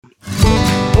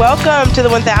Welcome to the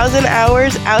 1000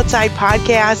 Hours Outside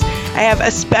podcast. I have a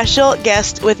special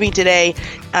guest with me today,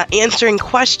 answering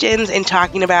questions and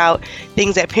talking about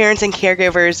things that parents and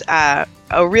caregivers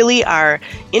really are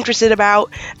interested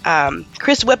about.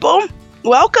 Chris Whipple,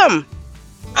 welcome.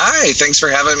 Hi, thanks for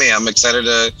having me. I'm excited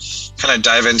to kind of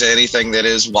dive into anything that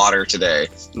is water today.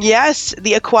 Yes,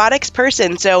 the aquatics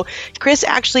person. So Chris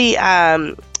actually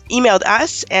emailed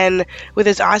us and with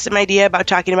his awesome idea about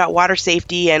talking about water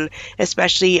safety, and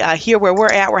especially here where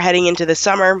we're at, we're heading into the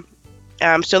summer.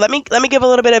 So let me give a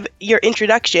little bit of your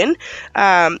introduction.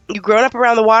 You've grown up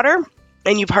around the water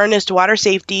and you've harnessed water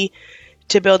safety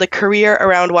to build a career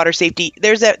around water safety.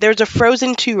 There's a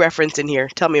Frozen 2 reference in here.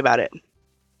 Tell me about it.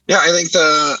 Yeah, I think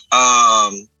I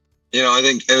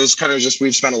think it was kind of just,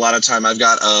 we've spent a lot of time. I've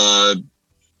got a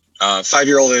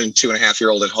 5-year-old and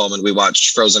 2.5-year-old at home, and we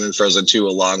watched Frozen and Frozen 2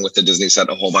 along with the Disney set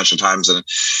a whole bunch of times. And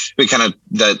we kind of,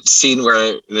 that scene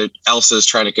where Elsa is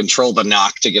trying to control the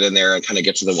knock to get in there and kind of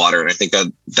get to the water. And I think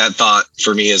that thought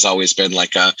for me has always been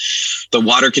like, the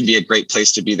water can be a great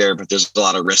place to be there, but there's a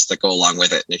lot of risks that go along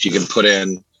with it. And if you can put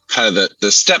in kind of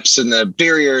the steps and the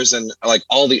barriers and like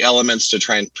all the elements to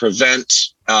try and prevent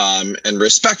and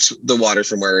respect the water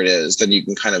from where it is, then you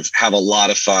can kind of have a lot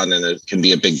of fun, and it can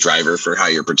be a big driver for how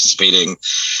you're participating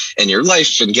in your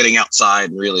life and getting outside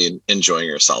and really enjoying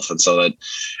yourself. And so that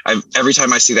every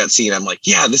time I see that scene, I'm like,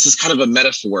 yeah, this is kind of a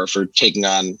metaphor for taking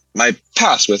on my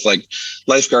past with like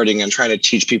lifeguarding and trying to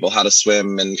teach people how to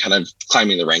swim and kind of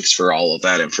climbing the ranks for all of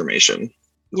that information.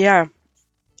 Yeah,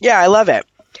 I love it.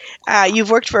 You've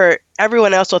worked for,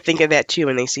 everyone else will think of that too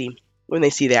when they see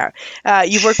that.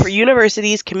 You've worked for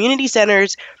universities, community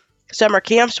centers, summer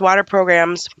camps, water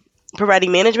programs,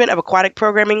 providing management of aquatic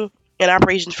programming and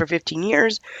operations for 15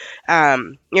 years.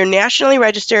 You're nationally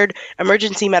registered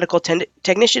emergency medical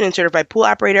technician and certified pool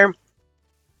operator.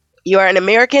 You are an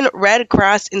American Red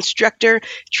Cross instructor,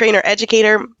 trainer,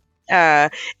 educator.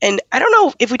 And I don't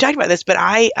know if we talked about this, but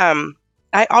I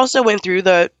also went through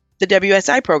the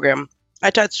WSI program. I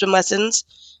taught swim lessons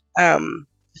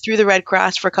through the Red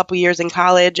Cross for a couple years in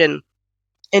college and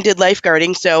did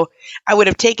lifeguarding. So I would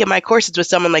have taken my courses with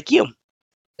someone like you,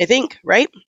 I think, right?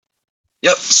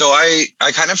 Yep. So I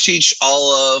kind of teach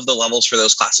all of the levels for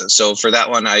those classes. So for that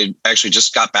one, I actually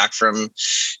just got back from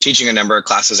teaching a number of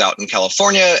classes out in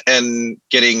California and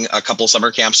getting a couple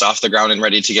summer camps off the ground and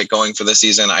ready to get going for the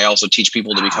season. I also teach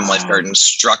people to become lifeguard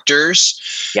instructors.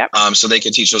 Yep. So they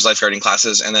can teach those lifeguarding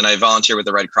classes. And then I volunteer with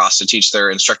the Red Cross to teach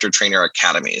their instructor trainer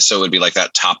academy. So it would be like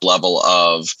that top level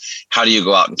of how do you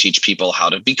go out and teach people how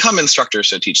to become instructors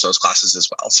to teach those classes as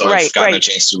well. So I've gotten a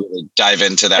chance to really dive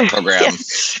into that program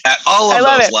at all of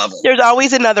those levels. There's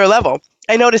always another level.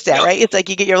 I noticed that, right? It's like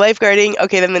you get your lifeguarding.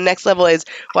 Okay, then the next level is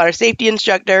water safety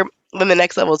instructor. Then the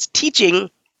next level is teaching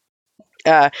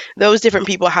those different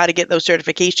people how to get those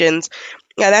certifications.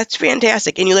 Yeah, that's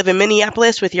fantastic. And you live in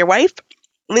Minneapolis with your wife,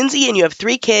 Lindsay, and you have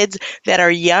 3 kids that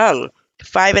are young,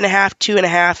 5.5,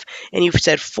 2.5, and you've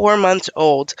said 4 months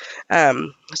old.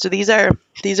 So these are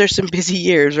some busy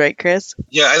years, right, Chris?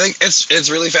 Yeah, I think it's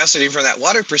really fascinating from that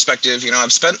water perspective. You know,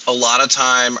 I've spent a lot of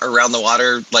time around the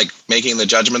water, like making the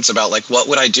judgments about like what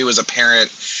would I do as a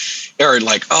parent, or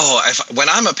like, when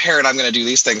I'm a parent, I'm going to do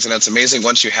these things. And it's amazing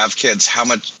once you have kids, how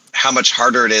much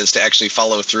harder it is to actually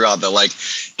follow through on the, like,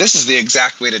 this is the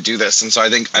exact way to do this. And so I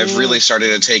think I've really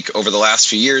started to take over the last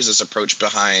few years this approach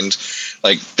behind,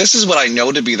 like, this is what I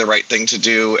know to be the right thing to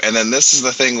do. And then this is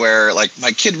the thing where like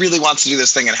my kid really wants to do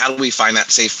this thing. And how do we find that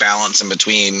safe balance in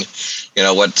between, you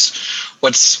know,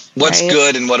 what's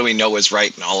good and what do we know is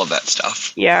right and all of that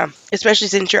stuff. Yeah. Especially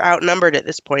since you're outnumbered at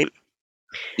this point.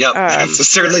 Yep. It's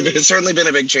certainly been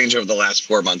a big change over the last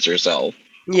 4 months or so.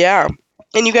 Yeah.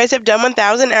 And you guys have done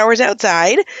 1,000 hours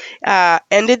outside,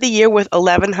 ended the year with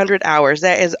 1,100 hours.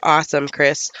 That is awesome,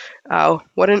 Chris. Oh,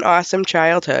 what an awesome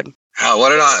childhood. Oh,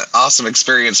 what an awesome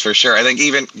experience for sure. I think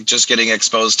even just getting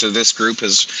exposed to this group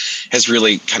has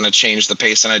really kind of changed the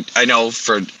pace. And I know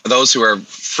for those who are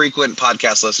frequent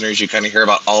podcast listeners, you kind of hear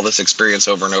about all this experience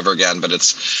over and over again, but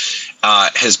it's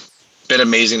has been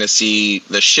amazing to see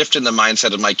the shift in the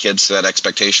mindset of my kids to that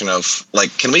expectation of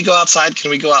like, can we go outside?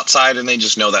 Can we go outside? And they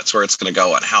just know that's where it's going to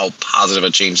go, and how positive a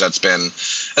change that's been,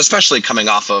 especially coming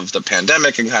off of the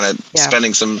pandemic and kind of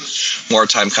spending some more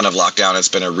time kind of locked down. It's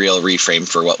been a real reframe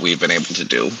for what we've been able to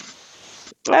do.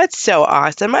 That's so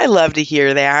awesome. I love to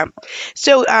hear that.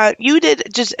 So you did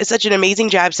just such an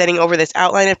amazing job setting over this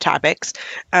outline of topics.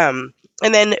 And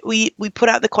then we put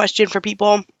out the question for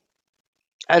people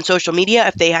on social media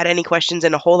if they had any questions,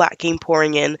 and a whole lot came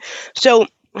pouring in. So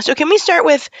can we start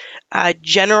with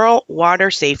general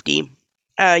water safety?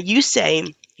 You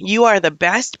say you are the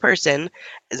best person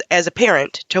as a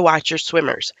parent to watch your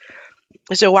swimmers.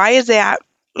 So why is that?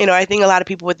 I think a lot of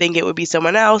people would think it would be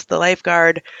someone else, the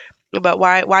lifeguard, but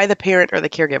why the parent or the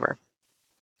caregiver?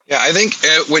 Yeah, I think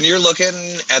when you're looking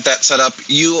at that setup,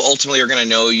 you ultimately are going to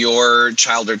know your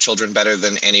child or children better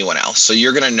than anyone else. So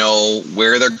you're going to know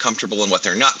where they're comfortable and what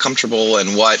they're not comfortable,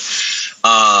 and what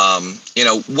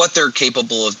they're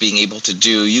capable of being able to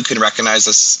do. You can recognize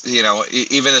this,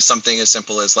 even as something as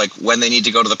simple as like when they need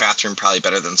to go to the bathroom, probably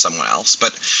better than someone else.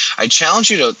 But I challenge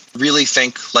you to really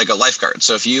think like a lifeguard.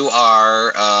 So if you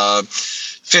are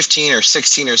 15 or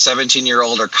 16 or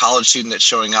 17-year-old or college student that's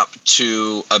showing up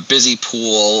to a busy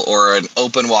pool or an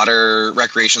open water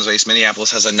recreation space.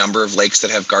 Minneapolis has a number of lakes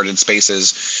that have guarded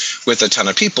spaces with a ton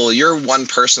of people. You're one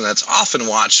person that's often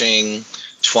watching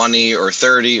 20 or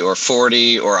 30 or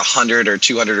 40 or 100 or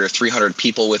 200 or 300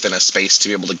 people within a space to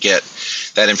be able to get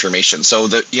that information. So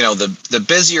the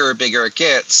busier or bigger it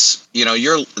gets,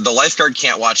 the lifeguard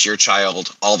can't watch your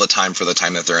child all the time for the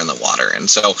time that they're in the water. And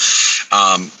so,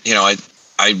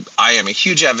 I am a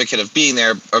huge advocate of being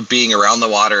there or being around the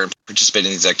water and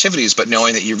participating in these activities, but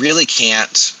knowing that you really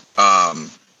can't,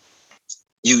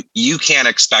 you can't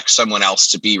expect someone else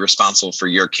to be responsible for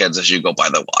your kids as you go by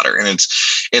the water. And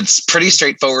it's pretty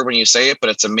straightforward when you say it, but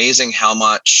it's amazing how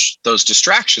much those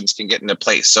distractions can get into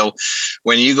place. So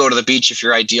when you go to the beach, if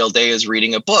your ideal day is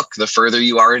reading a book, the further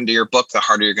you are into your book, the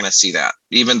harder you're going to see that.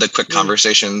 Even the quick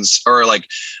conversations or like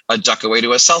a duck away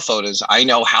to a cell phone is, I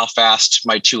know how fast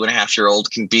my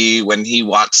 2.5-year-old can be when he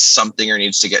wants something or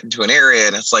needs to get into an area.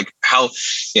 And it's like how,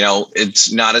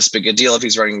 it's not as big a deal if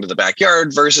he's running into the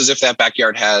backyard versus if that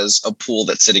backyard has a pool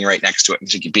that's sitting right next to it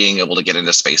and being able to get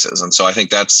into spaces. And so I think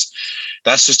that's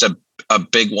just a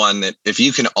big one that if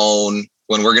you can own,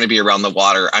 when we're going to be around the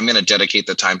water, I'm going to dedicate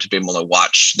the time to be able to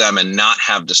watch them and not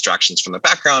have distractions from the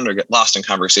background or get lost in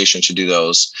conversation to do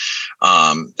those,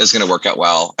 is going to work out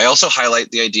well. I also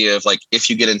highlight the idea of like, if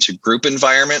you get into group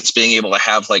environments, being able to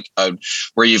have like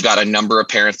where you've got a number of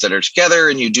parents that are together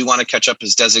and you do want to catch up,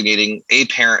 is designating a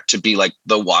parent to be like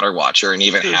the water watcher and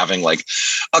even having like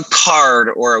a card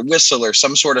or a whistle or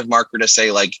some sort of marker to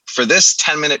say like, for this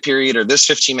 10-minute period or this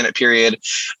 15-minute period,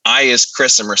 I, as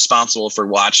Chris, am responsible for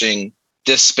watching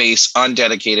this space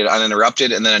undedicated,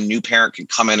 uninterrupted, and then a new parent can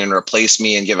come in and replace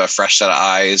me and give a fresh set of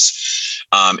eyes.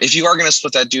 If you are going to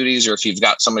split that duties, or if you've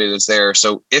got somebody that's there.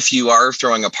 So if you are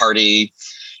throwing a party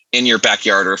in your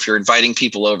backyard, or if you're inviting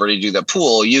people over to do the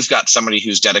pool, you've got somebody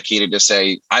who's dedicated to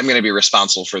say, I'm going to be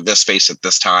responsible for this space at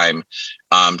this time,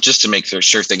 just to make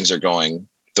sure things are going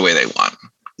the way they want.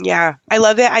 Yeah, I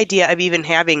love that idea of even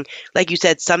having, like you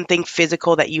said, something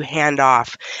physical that you hand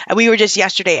off. And we were just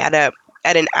yesterday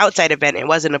at an outside event. It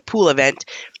wasn't a pool event,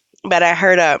 but I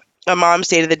heard a mom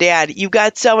say to the dad, "You've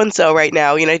got so and so right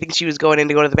now." I think she was going in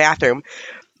to go to the bathroom.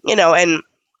 And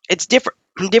it's different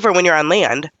when you're on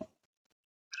land,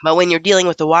 but when you're dealing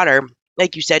with the water,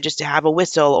 like you said, just to have a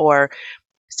whistle or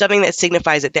something that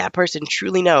signifies that that person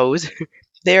truly knows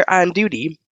they're on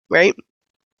duty, right?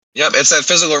 Yep, it's that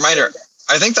physical reminder.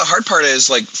 I think the hard part is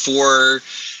like for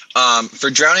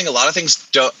drowning, a lot of things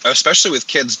don't, especially with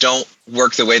kids, don't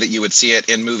work the way that you would see it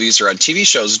in movies or on TV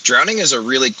shows. Drowning is a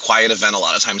really quiet event a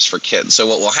lot of times for kids. So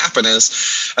what will happen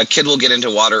is a kid will get into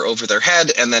water over their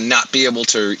head and then not be able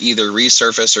to either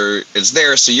resurface or is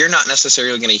there. So you're not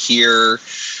necessarily going to hear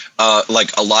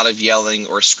like a lot of yelling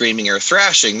or screaming or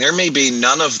thrashing. There may be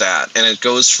none of that. And it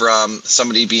goes from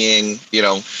somebody being,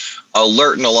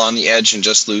 alert and along the edge and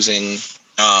just losing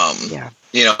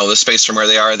the space from where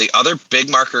they are. The other big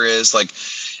marker is like,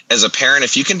 as a parent,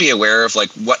 if you can be aware of like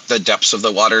what the depths of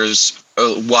the water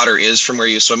is from where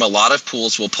you swim. A lot of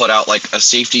pools will put out like a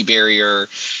safety barrier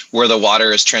where the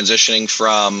water is transitioning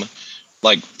from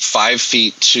like 5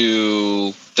 feet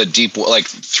to the deep, like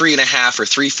 3.5 or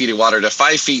 3 feet of water to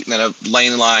 5 feet, and then a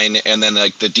lane line, and then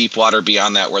like the deep water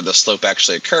beyond that where the slope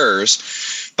actually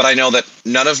occurs. But I know that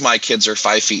none of my kids are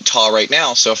 5 feet tall right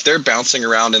now. So if they're bouncing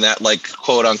around in that like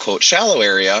quote unquote shallow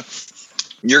area,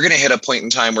 you're going to hit a point in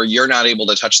time where you're not able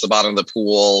to touch the bottom of the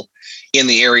pool in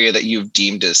the area that you've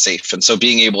deemed as safe. And so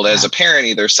being able to, as a parent,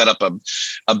 either set up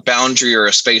a boundary or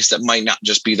a space that might not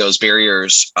just be those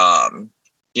barriers,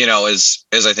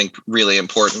 is I think really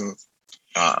important.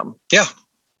 I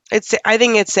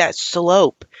think it's that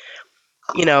slope,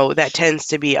 that tends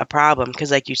to be a problem. Cause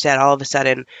like you said, all of a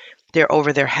sudden they're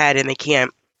over their head and they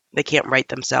can't right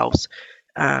themselves.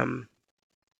 And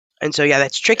so, yeah,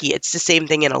 that's tricky. It's the same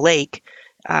thing in a lake,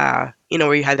 where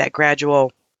you have that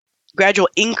gradual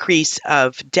increase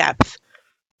of depth.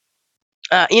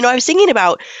 I was thinking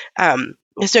about,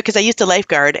 because I used to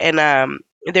lifeguard, and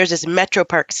there's this Metro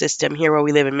Park system here where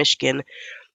we live in Michigan,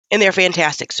 and they're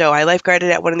fantastic. So I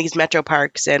lifeguarded at one of these metro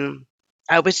parks, and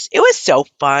it was so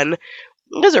fun. It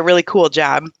was a really cool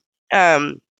job.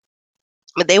 Um,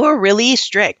 but they were really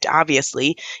strict,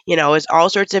 obviously. It was all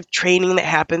sorts of training that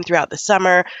happened throughout the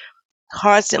summer.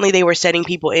 Constantly, they were setting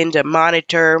people in to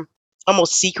monitor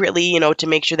almost secretly, to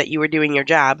make sure that you were doing your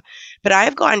job. But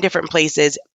I've gone different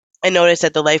places and noticed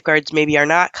that the lifeguards maybe are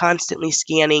not constantly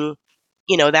scanning,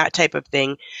 that type of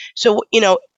thing. So,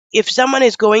 if someone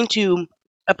is going to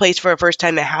a place for a first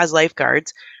time that has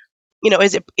lifeguards,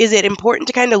 is it important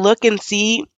to kind of look and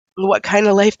see what kind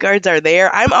of lifeguards are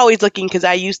there? I'm always looking because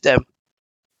I used to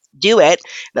do it.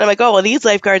 Then I'm like, oh, well, these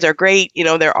lifeguards are great.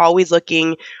 They're always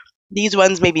looking. These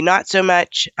ones, maybe not so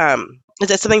much. Is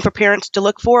that something for parents to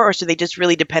look for, or should they just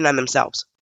really depend on themselves?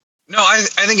 No, I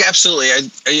think absolutely.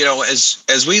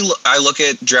 I look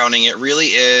at drowning, it really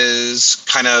is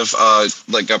kind of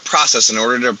like a process. In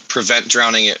order to prevent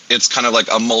drowning, it's kind of like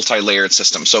a multi-layered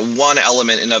system. So one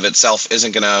element in of itself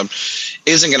isn't gonna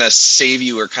save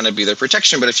you or kind of be the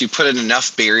protection. But if you put in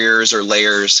enough barriers or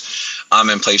layers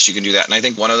in place, you can do that. And I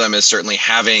think one of them is certainly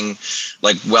having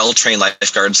like well-trained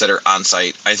lifeguards that are on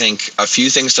site. I think a few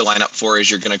things to line up for is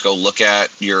you're going to go look at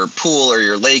your pool or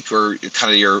your lake or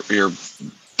kind of your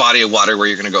body of water where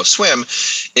you're going to go swim.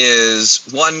 Is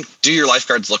one, do your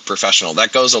lifeguards look professional?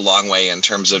 That goes a long way in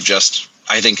terms of just,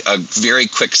 I think, a very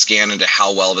quick scan into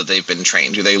how well that they've been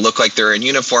trained. Do they look like they're in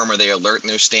uniform? Are they alert in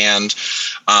their stand?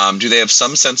 Do they have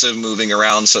some sense of moving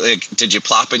around? So did you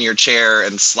plop in your chair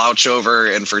and slouch over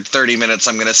and for 30 minutes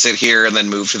I'm going to sit here and then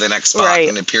move to the next spot Right.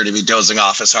 and appear to be dozing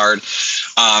off as hard?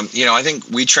 I think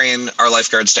we train our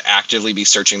lifeguards to actively be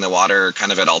searching the water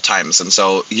kind of at all times. And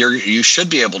so you should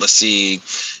be able to see,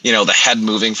 the head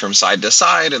moving from side to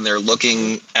side, and they're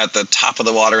looking at the top of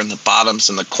the water and the bottoms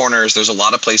and the corners. There's a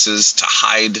lot of places to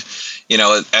hide,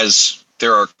 as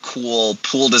there are cool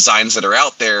pool designs that are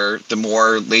out there. The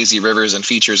more lazy rivers and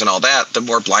features and all that, the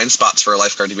more blind spots for a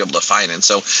lifeguard to be able to find. And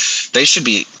so they should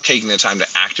be taking the time to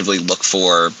actively look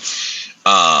for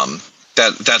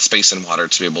that space in water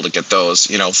to be able to get those.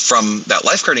 From that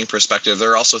lifeguarding perspective,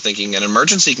 they're also thinking an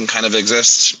emergency can kind of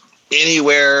exist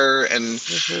anywhere and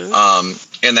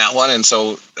in that one. And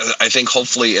so I think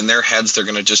hopefully in their heads, they're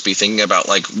going to just be thinking about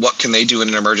like, what can they do in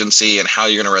an emergency and how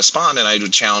you're going to respond. And I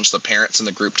would challenge the parents in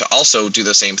the group to also do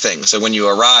the same thing. So when you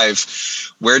arrive,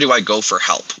 where do I go for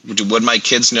help? Would my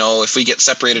kids know if we get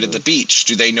separated at the beach?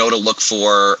 Do they know to look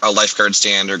for a lifeguard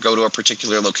stand or go to a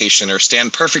particular location or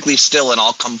stand perfectly still and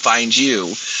I'll come find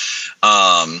you?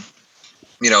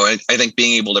 I think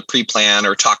being able to pre-plan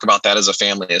or talk about that as a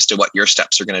family as to what your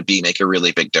steps are going to be make a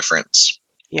really big difference.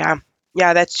 Yeah.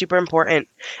 Yeah, that's super important.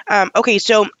 Okay,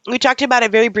 so we talked about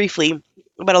it very briefly,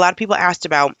 but a lot of people asked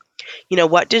about,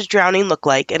 what does drowning look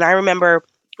like? And I remember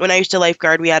when I used to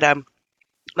lifeguard, we had a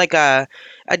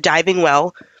diving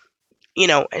well,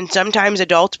 and sometimes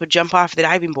adults would jump off the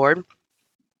diving board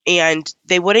and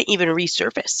they wouldn't even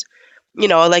resurface.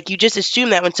 Like you just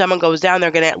assume that when someone goes down,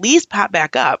 they're going to at least pop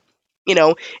back up,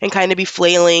 and kind of be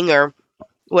flailing or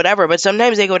whatever. But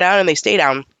sometimes they go down and they stay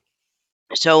down.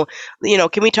 So,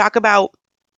 can we talk about,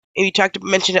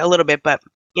 mentioned it a little bit, but,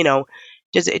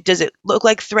 does it look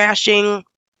like thrashing?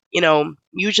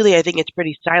 Usually I think it's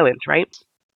pretty silent, right?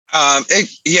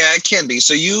 It can be.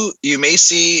 So you may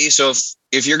see, so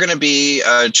if you're going to be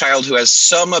a child who has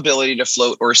some ability to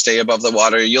float or stay above the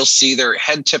water, you'll see their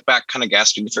head tip back, kind of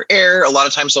gasping for air. A lot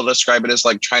of times they'll describe it as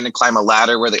like trying to climb a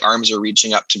ladder where the arms are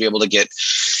reaching up to be able to get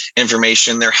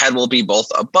information. Their head will be both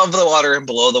above the water and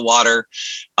below the water,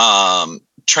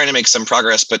 trying to make some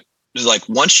progress. But like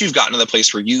once you've gotten to the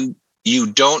place where you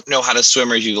don't know how to swim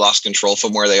or you lost control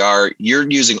from where they are, you're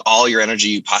using all your energy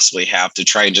you possibly have to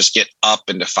try and just get up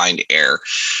and to find air.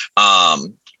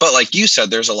 But like you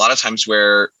said, there's a lot of times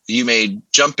where you may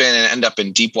jump in and end up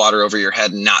in deep water over your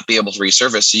head and not be able to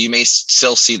resurface. So you may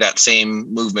still see that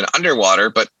same movement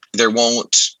underwater, but there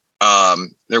won't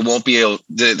be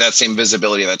that same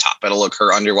visibility at the top. It'll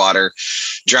occur underwater.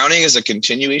 Drowning is a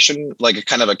continuation, like a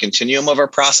kind of a continuum of a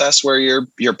process where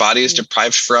your body is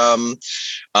deprived from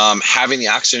having the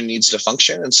oxygen it needs to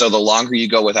function. And so the longer you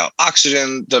go without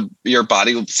oxygen, your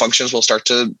body functions will start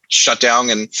to shut down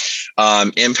and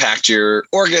impact your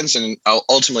organs and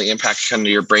ultimately impact kind of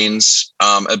your brain's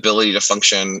ability to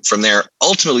function from there,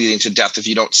 ultimately leading to death if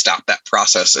you don't stop that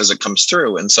process as it comes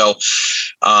through. And so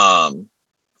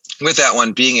with that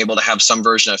one, being able to have some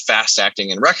version of fast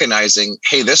acting and recognizing,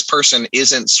 hey, this person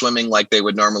isn't swimming like they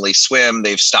would normally swim.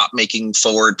 They've stopped making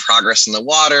forward progress in the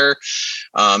water.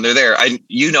 They're there.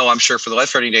 I'm sure for the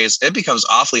lifeguarding days, it becomes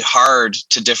awfully hard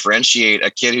to differentiate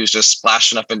a kid who's just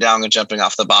splashing up and down and jumping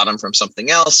off the bottom from something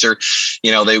else, or,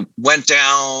 they went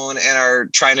down and are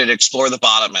trying to explore the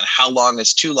bottom, and how long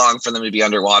is too long for them to be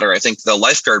underwater. I think the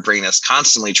lifeguard brain is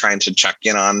constantly trying to check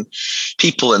in on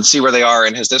people and see where they are.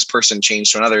 And has this person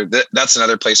changed to another? That's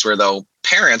another place where, though,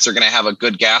 parents are going to have a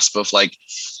good gasp of like,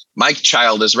 my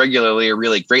child is regularly a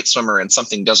really great swimmer and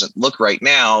something doesn't look right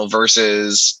now,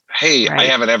 versus, hey, right, I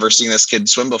haven't ever seen this kid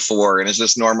swim before. And is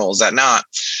this normal? Is that not?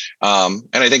 And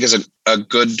I think is a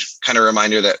good kind of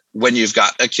reminder that when you've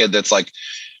got a kid that's like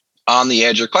on the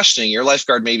edge or questioning, your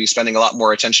lifeguard may be spending a lot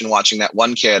more attention watching that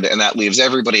one kid, and that leaves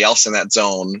everybody else in that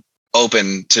zone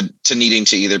open to needing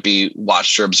to either be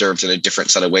watched or observed in a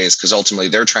different set of ways, because ultimately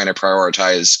they're trying to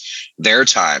prioritize their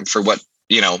time for what,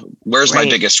 where's my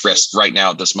biggest risk right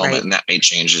now at this moment. Right. And that may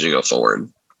change as you go forward.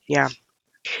 Yeah.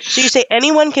 So you say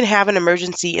anyone can have an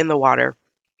emergency in the water,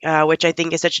 which I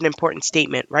think is such an important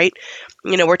statement, right?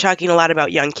 We're talking a lot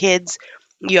about young kids.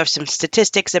 You have some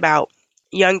statistics about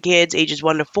young kids ages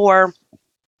 1 to 4.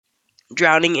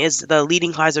 Drowning is the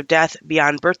leading cause of death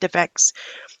beyond birth defects.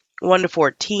 1 to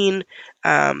 14,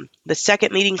 the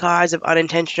second leading cause of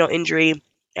unintentional injury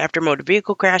after motor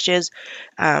vehicle crashes.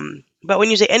 But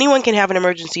when you say anyone can have an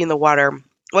emergency in the water,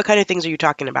 what kind of things are you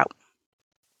talking about?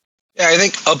 Yeah, I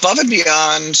think above and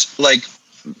beyond like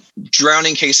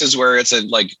drowning cases where it's a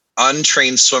like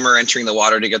untrained swimmer entering the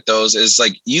water to get those, is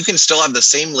like you can still have the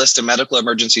same list of medical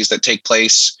emergencies that take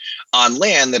place on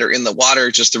land that are in the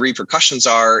water. Just the repercussions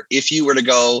are, if you were to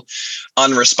go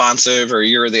unresponsive, or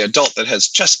you're the adult that has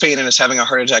chest pain and is having a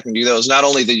heart attack and do those, not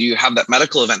only do you have that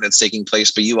medical event that's taking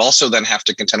place, but you also then have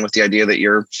to contend with the idea that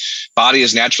your body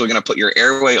is naturally going to put your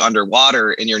airway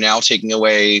underwater, and you're now taking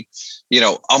away,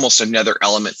 almost another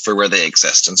element for where they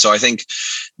exist. And so I think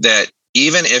that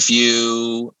even if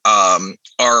you are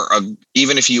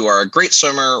a great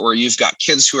swimmer, or you've got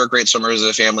kids who are great swimmers as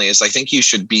a family, I think you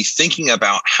should be thinking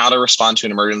about how to respond to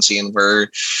an emergency and where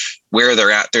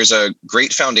they're at. There's a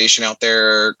great foundation out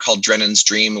there called Drennan's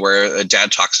Dream, where a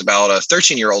dad talks about a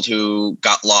 13-year-old who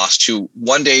got lost, who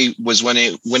one day was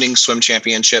winning swim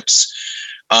championships,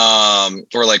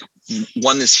 or like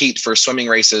won this heat for swimming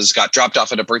races, got dropped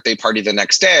off at a birthday party the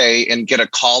next day, and get a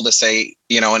call to say,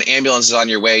 an ambulance is on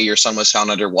your way, your son was found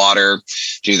underwater,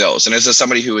 do those. And this is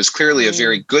somebody who is clearly a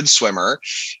very good swimmer,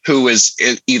 who was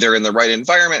either in the right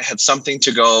environment, had something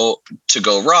to go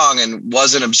wrong, and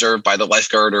wasn't observed by the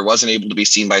lifeguard, or wasn't able to be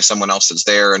seen by someone else that's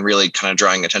there, and really kind of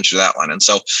drawing attention to that one. And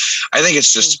so I think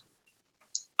it's just,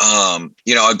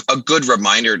 a good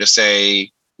reminder to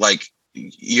say, like,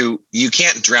 you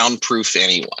can't drown proof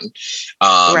anyone,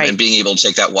 right. And being able to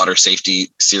take that water safety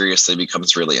seriously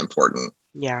becomes really important.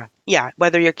 Yeah.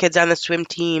 Whether your kid's on the swim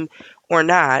team or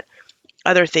not,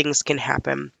 other things can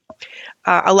happen.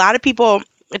 A lot of people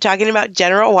are talking about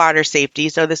general water safety.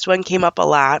 So this one came up a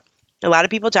lot. A lot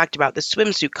of people talked about the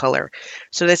swimsuit color.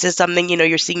 So this is something,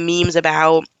 you're seeing memes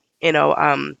about,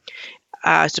 so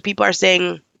people are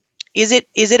saying, is it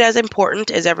as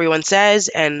important as everyone says?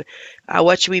 And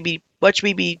what should we be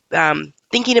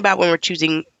thinking about when we're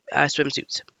choosing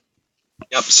swimsuits?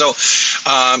 Yep. So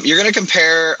you're going to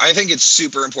compare. I think it's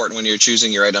super important when you're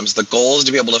choosing your items. The goal is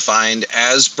to be able to find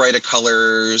as bright a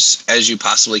colors as you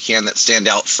possibly can that stand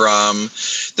out from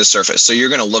the surface. So you're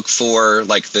going to look for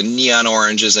like the neon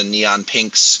oranges and neon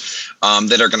pinks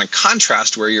that are going to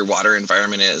contrast where your water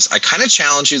environment is. I kind of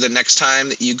challenge you the next time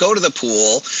that you go to the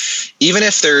pool, even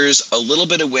if there's a little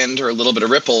bit of wind or a little bit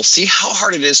of ripple, see how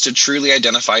hard it is to truly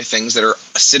identify things that are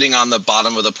sitting on the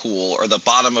bottom of the pool or the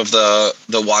bottom of the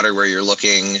water where you're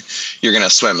going to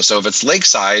swim. So if it's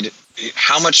lakeside,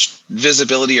 how much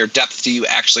visibility or depth do you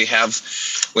actually have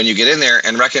when you get in there,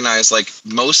 and recognize like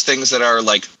most things that are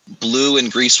like blue and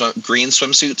green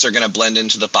swimsuits are going to blend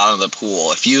into the bottom of the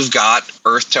pool. If you've got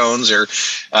earth tones or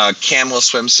camel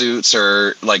swimsuits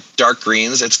or like dark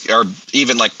greens, or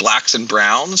even like blacks and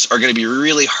browns are going to be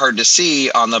really hard to see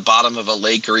on the bottom of a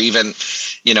lake, or even, and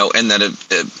that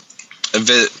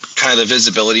kind of the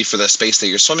visibility for the space that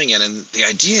you're swimming in. And the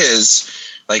idea is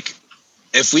like,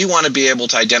 if we want to be able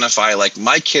to identify, like,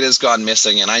 my kid has gone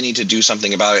missing and I need to do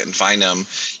something about it and find them,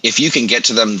 if you can get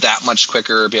to them that much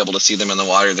quicker, be able to see them in the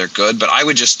water, they're good. But I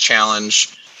would just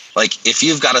challenge, like, if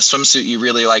you've got a swimsuit you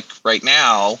really like right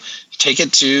now, take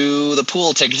it to the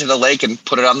pool, take it to the lake and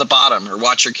put it on the bottom, or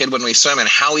watch your kid when we swim. And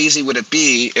how easy would it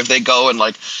be if they go and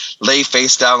like lay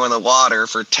face down in the water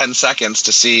for 10 seconds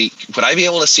to see, would I be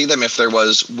able to see them if there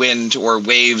was wind or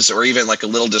waves or even like a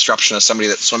little disruption of somebody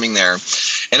that's swimming there?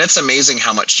 And it's amazing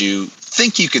how much you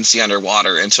think you can see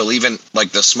underwater until even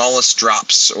like the smallest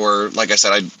drops, or like I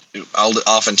said, I'll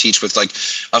often teach with like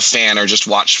a fan or just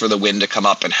watch for the wind to come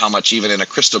up, and how much even in a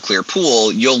crystal clear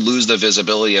pool, you'll lose the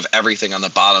visibility of everything on the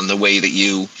bottom the way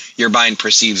that your mind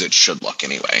perceives it should look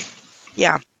anyway.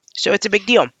 Yeah. So it's a big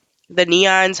deal. The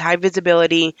neons, high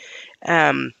visibility.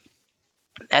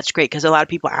 That's great because a lot of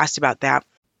people asked about that.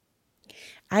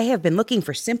 I have been looking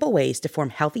for simple ways to form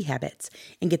healthy habits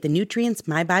and get the nutrients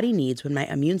my body needs when my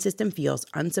immune system feels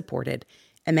unsupported.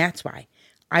 And that's why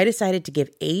I decided to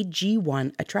give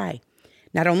AG1 a try.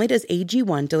 Not only does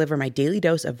AG1 deliver my daily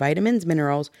dose of vitamins,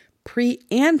 minerals, pre-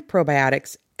 and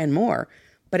probiotics, and more,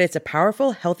 but it's a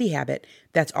powerful, healthy habit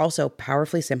that's also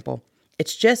powerfully simple.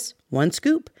 It's just 1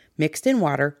 scoop mixed in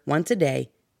water once a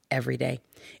day, every day.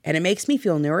 And it makes me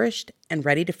feel nourished and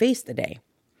ready to face the day.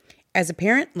 As a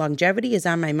parent, longevity is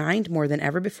on my mind more than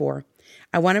ever before.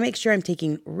 I want to make sure I'm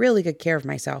taking really good care of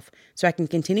myself so I can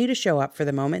continue to show up for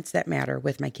the moments that matter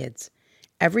with my kids.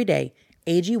 Every day,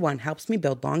 AG1 helps me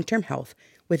build long-term health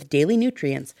with daily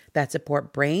nutrients that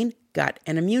support brain, gut,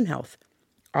 and immune health.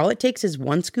 All it takes is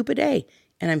 1 scoop a day,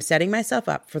 and I'm setting myself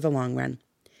up for the long run.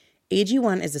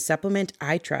 AG1 is a supplement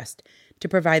I trust to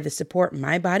provide the support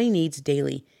my body needs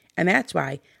daily, and that's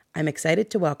why I'm excited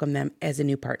to welcome them as a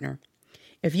new partner.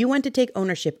 If you want to take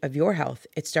ownership of your health,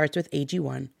 it starts with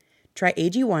AG1. Try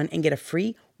AG1 and get a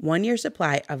free 1-year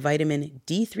supply of vitamin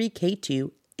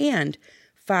D3K2 and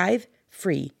 5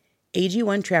 free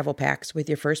AG1 travel packs with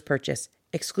your first purchase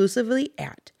exclusively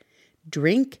at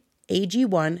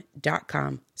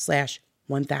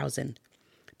drinkag1.com/1000.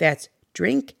 That's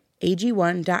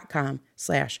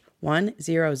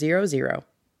drinkag1.com/1000.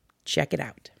 Check it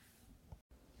out.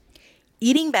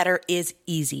 Eating better is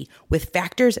easy with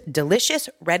Factor's delicious,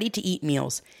 ready-to-eat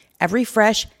meals. Every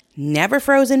fresh, never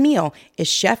frozen meal is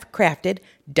chef-crafted,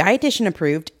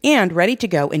 dietitian-approved, and ready to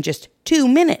go in just 2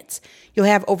 minutes. You'll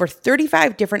have over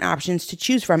 35 different options to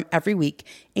choose from every week,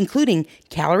 including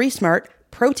Calorie Smart,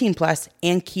 Protein Plus,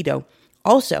 and Keto.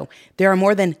 Also, there are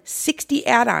more than 60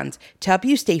 add-ons to help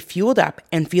you stay fueled up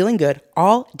and feeling good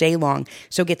all day long.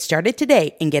 So get started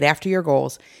today and get after your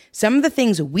goals. Some of the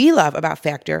things we love about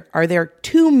Factor are their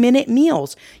 2-minute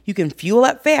meals. You can fuel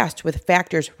up fast with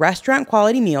Factor's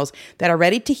restaurant-quality meals that are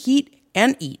ready to heat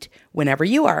and eat whenever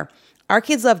you are. Our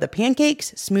kids love the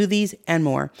pancakes, smoothies, and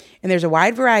more. And there's a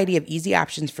wide variety of easy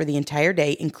options for the entire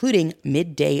day, including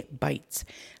midday bites.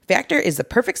 Factor is the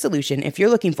perfect solution if you're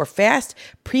looking for fast,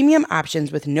 premium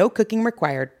options with no cooking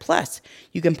required. Plus,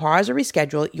 you can pause or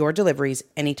reschedule your deliveries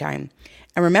anytime.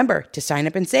 And remember to sign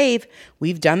up and save.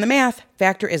 We've done the math.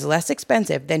 Factor is less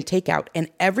expensive than takeout, and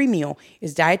every meal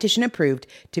is dietitian approved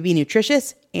to be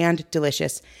nutritious and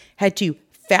delicious. Head to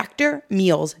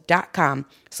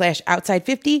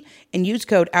factormeals.com/outside50 and use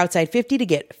code outside50 to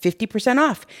get 50%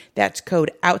 off. That's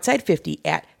code outside50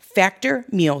 at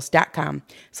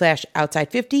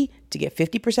factormeals.com/outside50 to get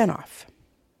 50% off.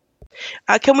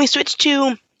 Can we switch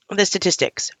to the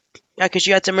statistics? Because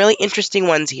you had some really interesting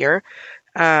ones here.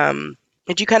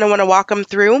 Did you kind of want to walk them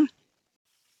through?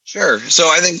 Sure. So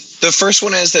I think the first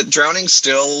one is that drowning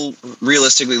still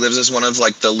realistically lives as one of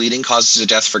like the leading causes of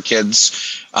death for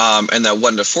kids in that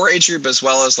 1 to 4 age group, as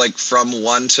well as like from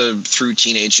 1 to through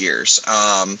teenage years.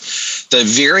 The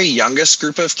very youngest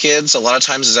group of kids a lot of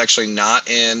times is actually not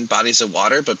in bodies of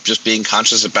water, but just being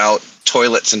conscious about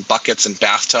toilets and buckets and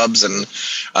bathtubs. And,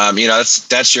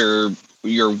 that's your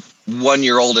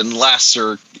 1-year-old and less,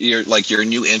 or your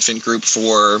new infant group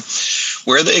for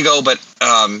where they go. But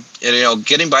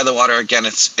getting by the water again,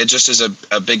 it just is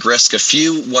a big risk. A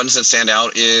few ones that stand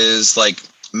out is like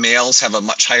males have a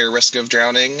much higher risk of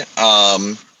drowning.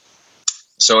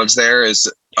 So it's there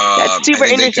is that's super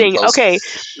interesting. Okay,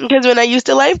 because when I used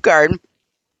to lifeguard,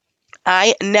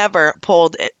 I never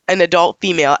pulled an adult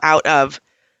female out of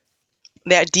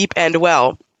that deep end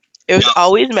well. It was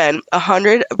always men.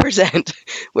 100%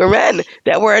 were men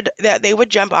that they would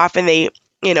jump off, and they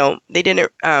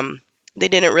didn't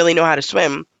really know how to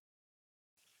swim.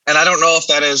 And I don't know if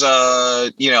that is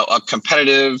a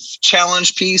competitive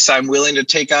challenge piece. I'm willing to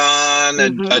take on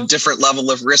a different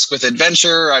level of risk with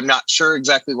adventure. I'm not sure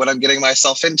exactly what I'm getting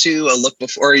myself into. A leap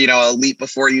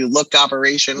before you look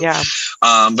operation. Yeah.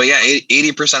 But yeah,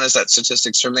 80% is that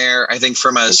statistics from there. I think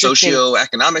from a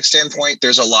socioeconomic standpoint,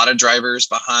 there's a lot of drivers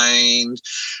behind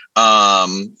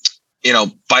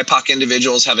BIPOC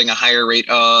individuals having a higher rate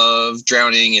of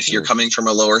drowning. If you're coming from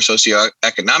a lower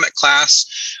socioeconomic class,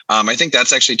 I think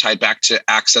that's actually tied back to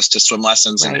access to swim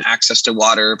lessons and access to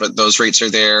water, but those rates are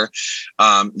there.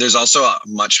 There's also a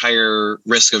much higher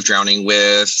risk of drowning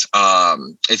with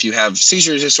if you have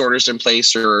seizure disorders in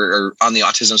place or on the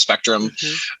autism spectrum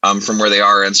from where they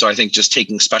are. And so I think just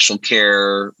taking special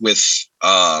care with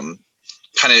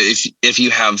kind of if you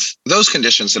have those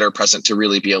conditions that are present to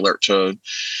really be alert to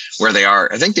where they are.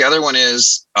 I think the other one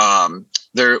is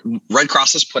their Red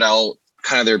Cross has put out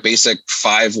kind of their basic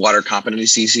 5 water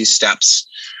competency steps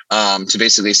to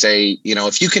basically say,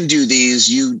 if you can do these,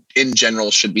 you in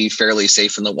general should be fairly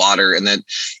safe in the water. And then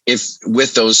if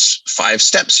with those 5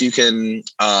 steps, you can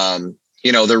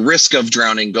the risk of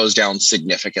drowning goes down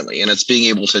significantly. And it's being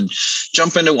able to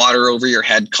jump into water over your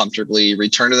head comfortably,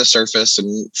 return to the surface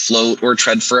and float or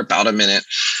tread for about a minute,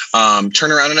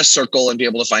 turn around in a circle and be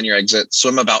able to find your exit,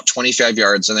 swim about 25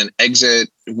 yards, and then exit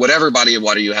whatever body of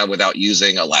water you have without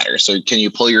using a ladder. So can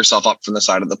you pull yourself up from the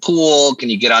side of the pool? Can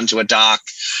you get onto a dock?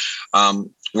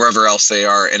 Wherever else they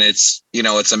are. And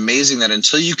it's amazing that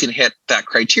until you can hit that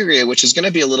criteria, which is going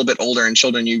to be a little bit older in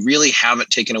children, you really haven't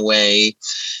taken away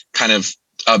kind of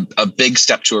a big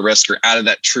step to a risk or added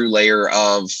that true layer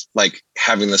of like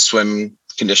having the swim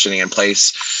conditioning in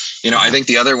place. I think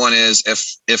the other one is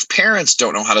if parents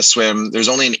don't know how to swim, there's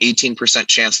only an 18%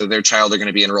 chance that their child are going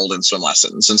to be enrolled in swim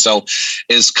lessons. And so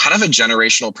is kind of a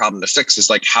generational problem to fix is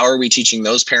like, how are we teaching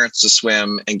those parents to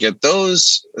swim and get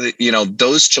those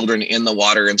children in the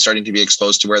water and starting to be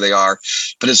exposed to where they are?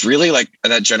 But it's really like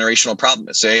that generational problem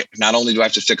to say, not only do I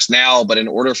have to fix now, but in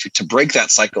order to break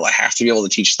that cycle, I have to be able to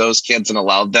teach those kids and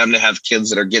allow them to have kids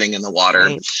that are getting in the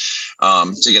water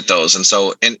to get those. And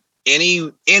so,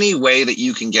 any way that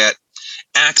you can get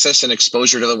access and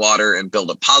exposure to the water and build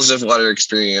a positive water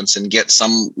experience and get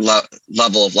some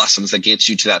level of lessons that gets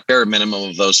you to that bare minimum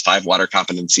of those 5 water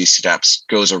competency steps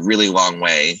goes a really long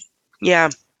way. Yeah.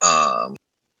 I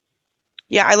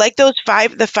like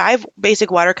the 5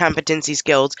 basic water competency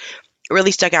skills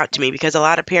really stuck out to me because a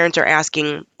lot of parents are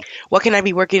asking, what can I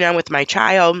be working on with my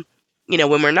child?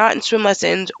 When we're not in swim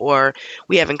lessons, or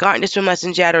we haven't gotten to swim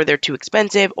lessons yet, or they're too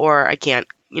expensive, or I can't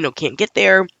get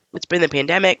there. It's been the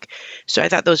pandemic. So I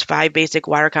thought those 5 basic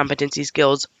water competency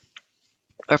skills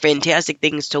are fantastic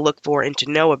things to look for and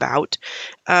to know about.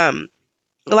 A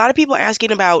lot of people are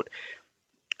asking about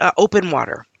open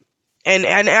water. And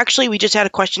actually, we just had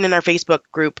a question in our Facebook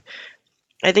group,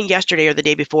 I think yesterday or the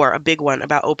day before, a big one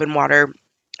about open water.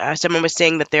 Someone was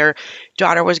saying that their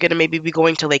daughter was going to maybe be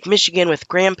going to Lake Michigan with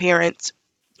grandparents.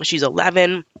 She's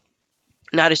 11,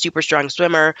 not a super strong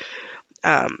swimmer.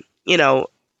 What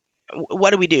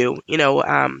do we do?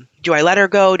 Do I let her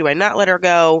go? Do I not let her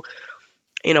go?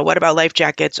 What about life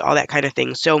jackets? All that kind of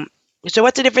thing. So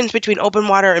what's the difference between open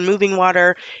water and moving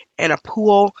water and a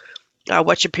pool?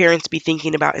 What should parents be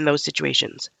thinking about in those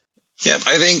situations? Yeah,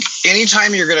 I think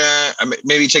anytime you're going to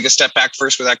maybe take a step back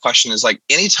first with that question is like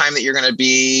anytime that you're going to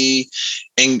be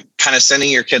in kind of sending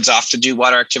your kids off to do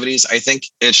water activities, I think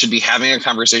it should be having a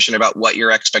conversation about what your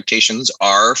expectations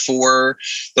are for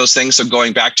those things. So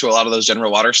going back to a lot of those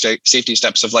general water safety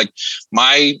steps of like,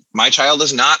 my child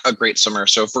is not a great swimmer.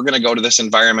 So if we're going to go to this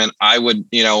environment, I would,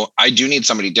 I do need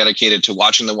somebody dedicated to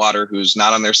watching the water who's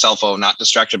not on their cell phone, not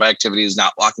distracted by activities,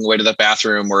 not walking away to the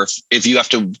bathroom, or if you have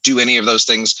to do any of those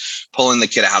things, pulling the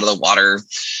kid out of the water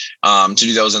to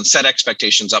do those and set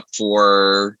expectations up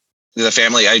for the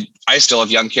family. I still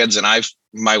have young kids, and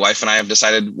my wife and I have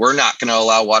decided we're not going to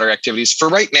allow water activities for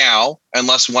right now,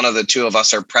 unless one of the two of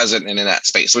us are present and in that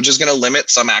space, which is going to limit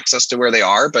some access to where they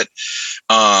are. But,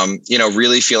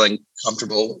 really feeling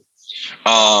comfortable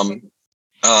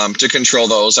to control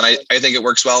those. And I think it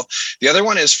works well. The other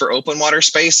one is for open water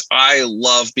space. I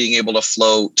love being able to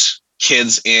float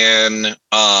kids in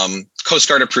Coast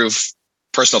Guard approved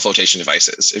personal flotation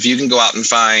devices. If you can go out and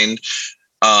find,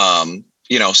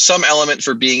 some element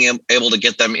for being able to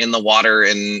get them in the water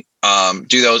and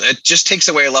do those, it just takes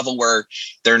away a level where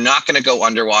they're not going to go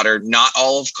underwater. Not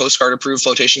all of Coast Guard approved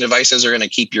flotation devices are going to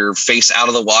keep your face out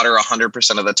of the water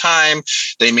 100% of the time.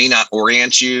 They may not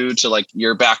orient you to like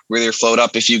your back with your float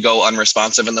up if you go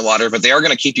unresponsive in the water, but they are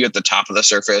going to keep you at the top of the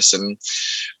surface and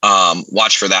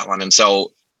watch for that one. And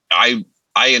so I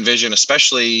envision,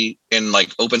 especially in like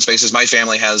open spaces, my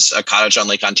family has a cottage on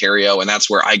Lake Ontario, and that's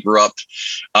where I grew up,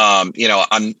 on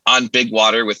big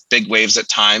water with big waves at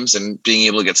times and being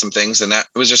able to get some things. And that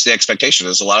was just the expectation.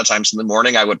 Is a lot of times in the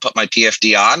morning, I would put my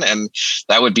PFD on, and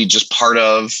that would be just part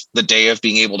of the day of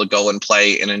being able to go and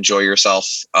play and enjoy yourself.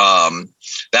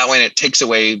 That way it takes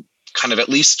away kind of at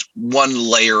least one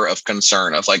layer of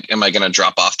concern of like, am I going to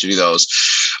drop off to do those?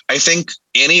 I think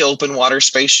any open water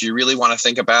space, you really want to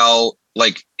think about,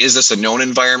 like, is this a known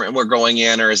environment we're going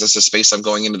in, or is this a space I'm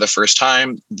going into the first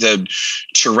time? The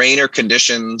terrain or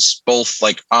conditions, both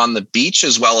like on the beach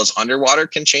as well as underwater,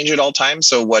 can change at all times.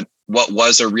 So what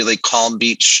was a really calm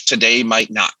beach today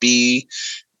might not be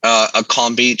a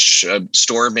calm beach. A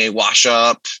storm may wash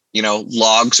up,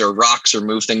 logs or rocks or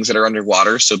move things that are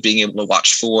underwater. So being able to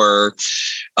watch for,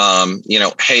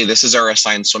 hey, this is our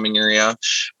assigned swimming area.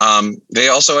 They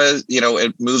also,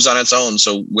 it moves on its own.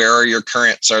 So where are your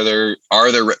currents? Are there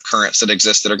rip currents that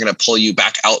exist that are going to pull you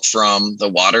back out from the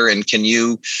water? And can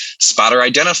you spot or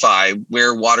identify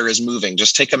where water is moving?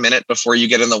 Just take a minute before you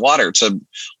get in the water to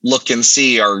look and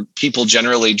see, are people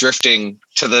generally drifting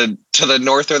to the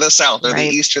north or the south or the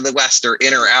east or the west, or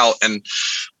in or out? And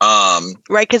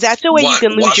right, because that's the way you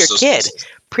can lose your kid places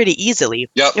pretty easily.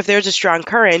 Yep. If there's a strong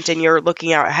current and you're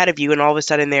looking out ahead of you, and all of a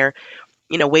sudden they're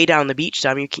way down the beach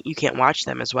some, you can't watch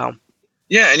them as well.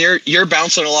 Yeah, and you're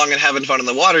bouncing along and having fun in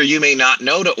the water. You may not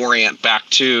know to orient back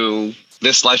to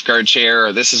this lifeguard chair,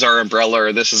 or this is our umbrella,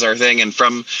 or this is our thing. And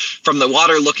from the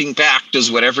water looking back,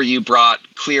 does whatever you brought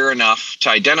clear enough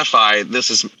to identify this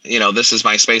is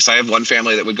my space? I have one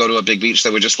family that would go to a big beach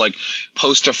that would just like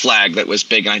post a flag that was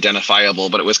big and identifiable,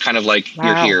 but it was kind of like,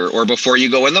 you're here. Or before you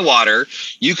go in the water,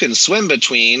 you can swim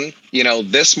between,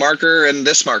 this marker and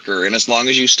this marker. And as long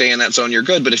as you stay in that zone, you're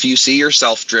good. But if you see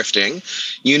yourself drifting,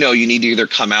 you need to either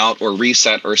come out or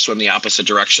reset or swim the opposite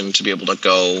direction to be able to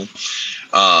go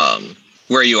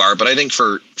where you are. But I think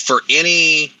for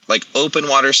any like open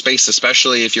water space,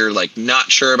 especially if you're like not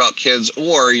sure about kids,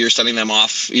 or you're sending them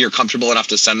off, you're comfortable enough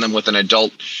to send them with an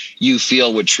adult you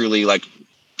feel would truly like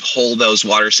hold those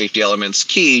water safety elements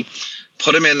key,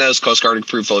 put them in those Coast Guard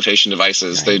approved flotation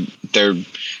devices. Right.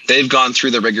 They've gone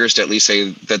through the rigors to at least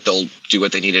say that they'll do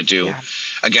what they need to do. Yeah.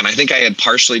 Again, I think I had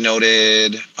partially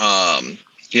noted,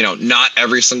 not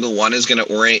every single one is going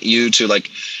to orient you to like,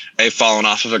 I've fallen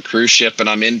off of a cruise ship and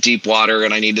I'm in deep water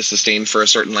and I need to sustain for a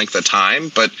certain length of time.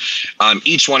 But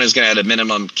each one is going to, at a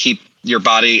minimum, keep your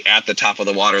body at the top of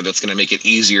the water. That's going to make it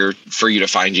easier for you to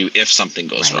find you if something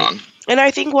goes wrong. And I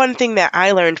think one thing that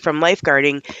I learned from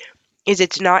lifeguarding is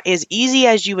it's not as easy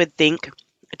as you would think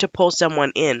to pull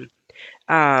someone in.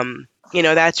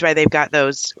 That's why they've got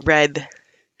those red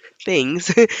things,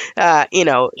 to add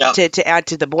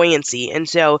to the buoyancy. And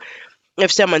so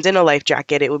if someone's in a life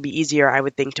jacket, it would be easier, I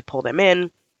would think, to pull them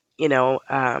in,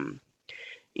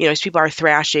 as people are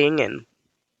thrashing, and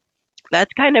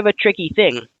that's kind of a tricky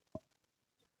thing.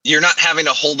 You're not having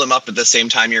to hold them up at the same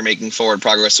time you're making forward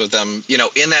progress with them.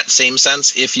 In that same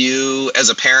sense, if you as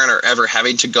a parent are ever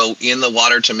having to go in the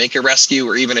water to make a rescue,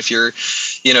 or even if you're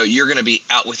going to be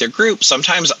out with your group,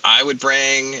 sometimes I would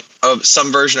bring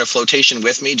some version of flotation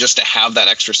with me just to have that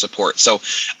extra support. So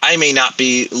I may not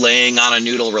be laying on a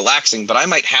noodle relaxing, but I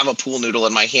might have a pool noodle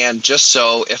in my hand just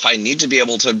so if I need to be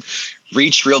able to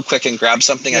reach real quick and grab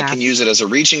something, I can use it as a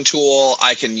reaching tool.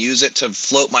 I can use it to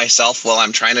float myself while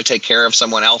I'm trying to take care of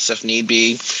someone else if need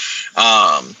be.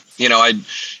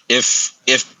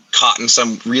 If caught in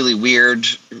some really weird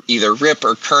either rip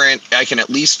or current, I can at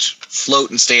least float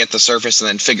and stay at the surface and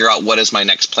then figure out what is my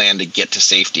next plan to get to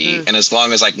safety. And as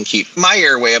long as I can keep my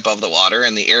airway above the water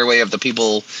and the airway of the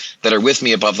people that are with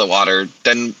me above the water,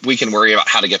 then we can worry about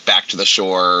how to get back to the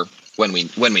shore when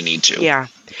we need to. Yeah.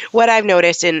 What I've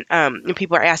noticed, and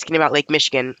people are asking about Lake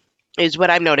Michigan, is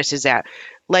that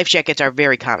life jackets are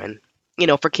very common,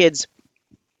 for kids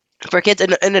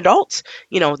and adults.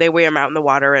 They wear them out in the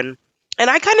water, and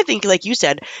I kind of think, like you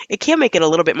said, it can make it a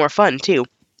little bit more fun too,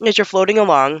 as you're floating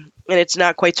along, and it's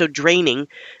not quite so draining,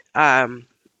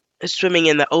 swimming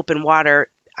in the open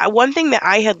water. One thing that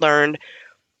I had learned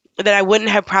that I wouldn't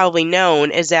have probably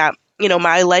known is that,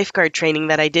 my lifeguard training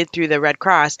that I did through the Red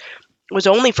Cross was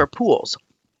only for pools.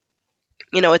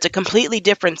 It's a completely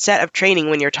different set of training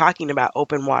when you're talking about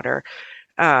open water.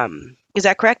 Is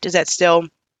that correct? Is that still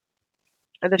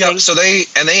the thing? So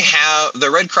they have the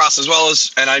Red Cross as well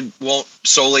as, and I won't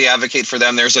solely advocate for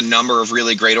them. There's a number of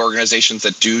really great organizations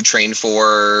that do train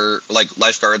for like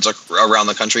lifeguards around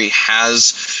the country,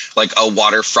 has like a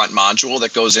waterfront module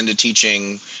that goes into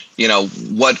teaching,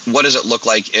 what does it look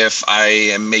like if I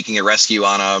am making a rescue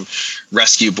on a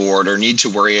rescue board, or need to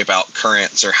worry about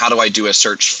currents, or how do I do a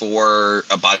search for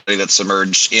a body that's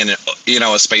submerged in,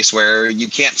 a space where you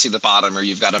can't see the bottom, or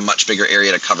you've got a much bigger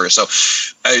area to cover. So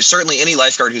certainly any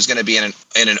lifeguard who's going to be in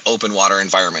an open water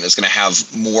environment is going to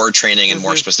have more training and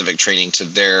more specific training to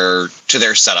their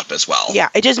setup as well. Yeah,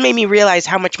 it just made me realize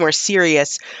how much more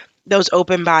serious those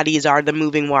open bodies are, the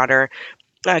moving water,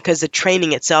 because the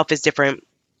training itself is different.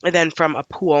 than from a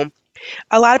pool.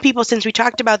 A lot of people, since we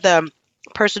talked about the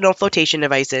personal flotation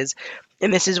devices,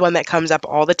 and this is one that comes up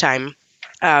all the time,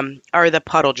 are the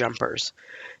puddle jumpers.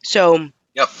 So,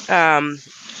 Yep.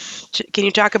 can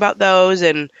you talk about those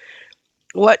and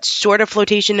what sort of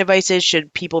flotation devices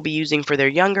should people be using for their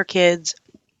younger kids?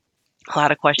 A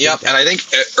lot of questions. Yep. And I think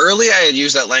early I had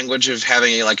used that language of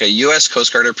having like a U.S.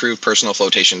 Coast Guard approved personal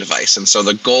flotation device. And so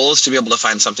the goal is to be able to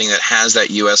find something that has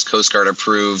that U.S. Coast Guard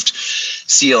approved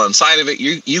seal inside of it.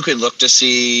 You could look to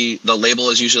see the label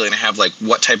is usually going to have like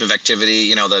what type of activity,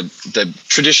 you know, the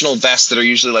traditional vests that are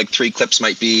usually like 3 clips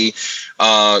might be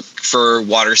for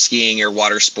water skiing or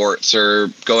water sports or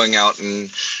going out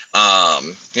and,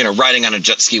 riding on a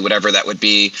jet ski, whatever that would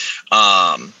be.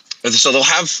 So they'll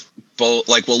have both,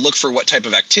 like we'll look for what type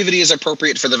of activity is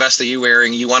appropriate for the vest that you're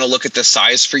wearing. You want to look at the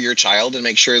size for your child and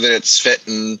make sure that it's fit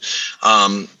and,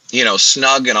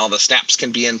 snug and all the snaps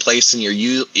can be in place. And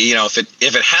if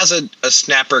it has a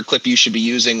snapper clip, you should be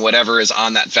using whatever is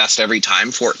on that vest every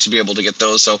time for it to be able to get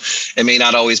those. So it may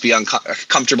not always be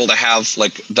comfortable to have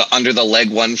like the under the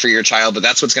leg one for your child, but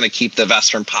that's what's going to keep the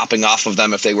vest from popping off of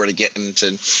them if they were to get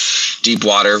into deep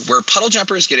water. Where puddle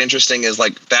jumpers get interesting is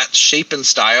like that shape and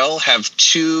style have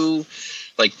 2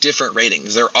 like different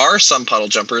ratings. There are some puddle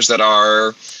jumpers that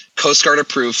are Coast Guard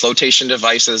approved flotation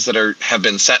devices that have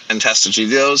been set and tested to do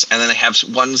those. And then they have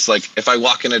ones like if I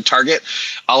walk into Target,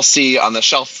 I'll see on the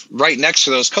shelf right next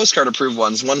to those Coast Guard approved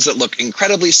ones that look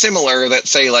incredibly similar that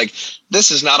say like,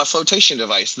 this is not a flotation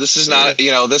device. This is not,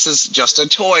 this is just a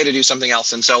toy to do something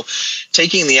else. And so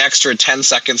taking the extra 10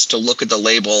 seconds to look at the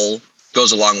label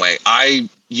goes a long way. I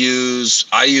use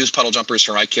puddle jumpers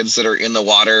for my kids that are in the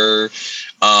water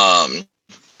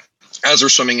as we're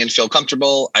swimming and feel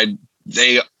comfortable.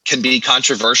 They can be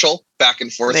controversial back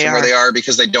and forth from where they are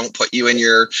because they don't put you in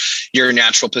your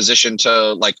natural position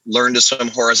to like learn to swim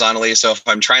horizontally. So if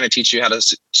I'm trying to teach you how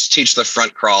to teach the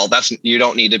front crawl, you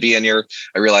don't need to be in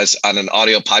I realize on an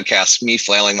audio podcast, me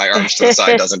flailing my arms to the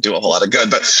side doesn't do a whole lot of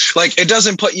good, but like it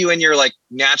doesn't put you in your like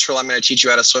natural, I'm going to teach you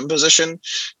how to swim position.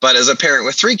 But as a parent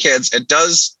with 3 kids, it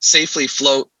does safely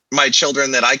float my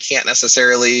children that I can't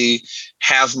necessarily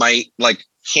have my like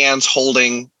hands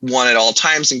holding one at all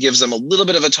times, and gives them a little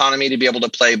bit of autonomy to be able to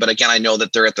play. But again, I know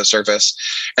that they're at the surface,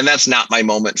 and that's not my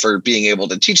moment for being able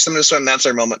to teach them to swim. That's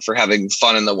our moment for having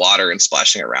fun in the water and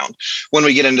splashing around. When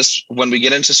we get into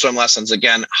swim lessons,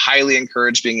 again, highly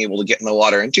encourage being able to get in the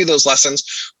water and do those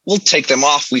lessons. We'll take them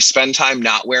off. We spend time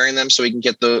not wearing them so we can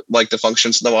get the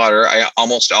functions in the water. I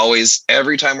almost always,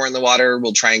 every time we're in the water,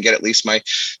 we'll try and get at least my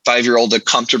 5-year-old to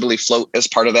comfortably float as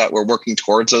part of that. We're working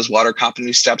towards those water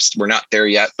competency steps. We're not there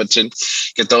yet, but to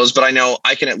get those. But I know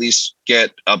I can at least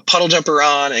get a puddle jumper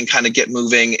on and kind of get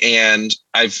moving. And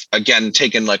I've, again,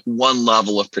 taken like one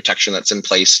level of protection that's in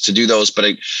place to do those. But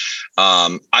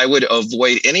I would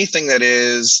avoid anything that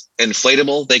is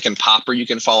inflatable. They can pop or you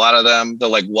can fall out of them. The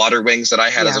like water wings that I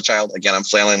had as a child, again, I'm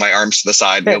flailing my arms to the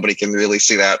side. Nobody can really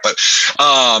see that, but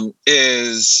I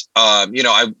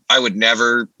would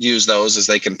never use those, as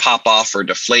they can pop off or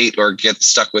deflate or get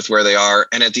stuck with where they are.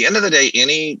 And at the end of the day,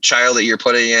 any child that you're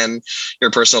putting in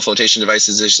your personal flotation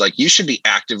devices is like, you should be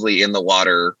actively in the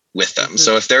water with them. Mm-hmm.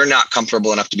 So if they're not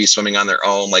comfortable enough to be swimming on their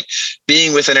own, like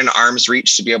being within an arm's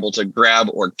reach to be able to grab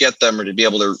or get them, or to be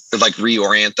able to like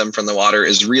reorient them from the water,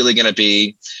 is really going to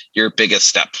be your biggest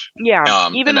step. Yeah.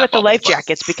 Even with the life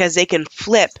jackets, because they can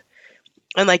flip.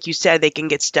 And like you said, they can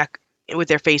get stuck with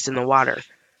their face in the water,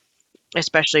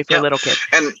 especially for little kids.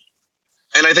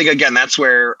 And I think, again, that's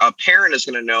where a parent is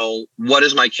going to know what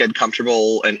is my kid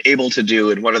comfortable and able to do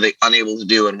and what are they unable to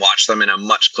do, and watch them in a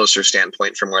much closer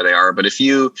standpoint from where they are. But if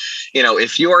you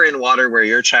are in water where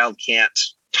your child can't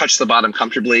touch the bottom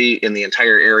comfortably in the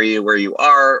entire area where you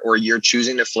are, or you're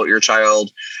choosing to float your child,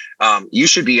 you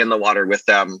should be in the water with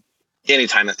them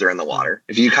anytime that they're in the water.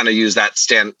 If you kind of use that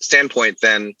standpoint,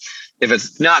 then if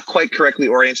it's not quite correctly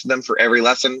oriented them for every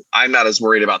lesson, I'm not as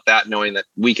worried about that, knowing that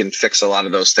we can fix a lot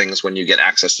of those things when you get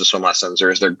access to swim lessons, or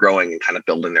as they're growing and kind of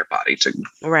building their body to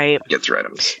get through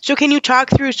items. So can you talk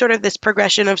through sort of this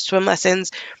progression of swim lessons?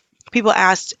 People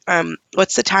asked,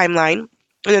 what's the timeline?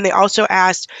 And then they also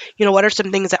asked, what are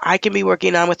some things that I can be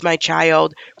working on with my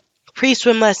child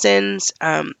pre-swim lessons,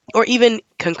 or even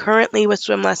concurrently with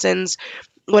swim lessons?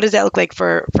 What does that look like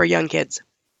for young kids?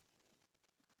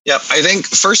 Yeah, I think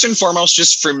first and foremost,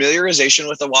 just familiarization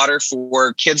with the water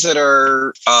for kids that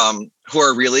are who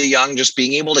are really young. Just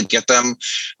being able to get them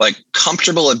like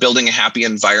comfortable at building a happy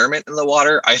environment in the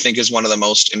water, I think, is one of the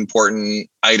most important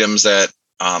items that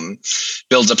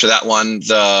builds up to that one.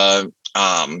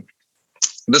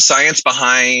 The science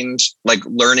behind like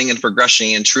learning and progression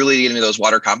and truly getting into those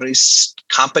water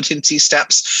competency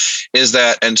steps is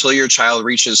that until your child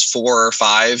reaches 4 or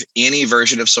 5, any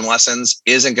version of swim lessons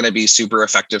isn't going to be super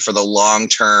effective for the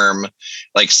long-term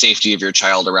like safety of your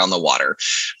child around the water.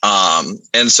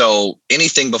 And so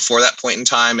anything before that point in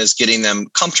time is getting them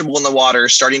comfortable in the water,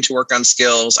 starting to work on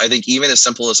skills. I think even as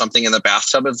simple as something in the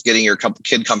bathtub of getting your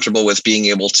kid comfortable with being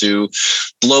able to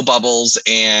blow bubbles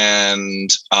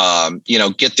and,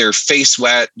 get their face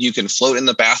wet. You can float in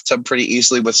the bathtub pretty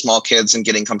easily with small kids, and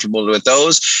getting comfortable with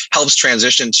those helps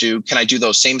transition to, can I do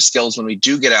those same skills when we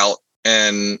do get out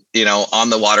and, on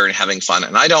the water and having fun?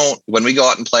 And when we go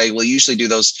out and play, we'll usually do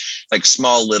those like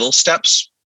small little steps,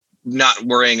 not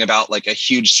worrying about like a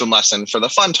huge swim lesson for the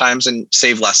fun times, and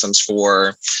save lessons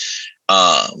for,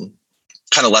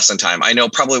 kind of lesson time. I know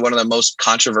probably one of the most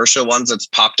controversial ones that's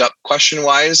popped up question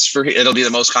wise it'll be the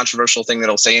most controversial thing that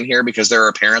I'll say in here, because there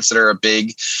are parents that are a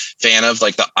big fan of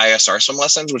like the ISR swim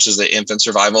lessons, which is the infant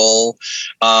survival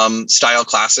style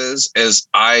classes. Is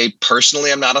I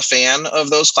personally am not a fan of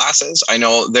those classes. I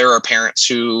know there are parents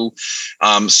who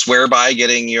swear by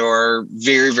getting your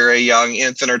very, very young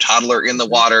infant or toddler in the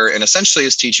water, and essentially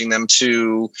is teaching them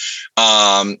to,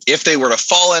 if they were to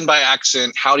fall in by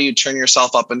accident, how do you turn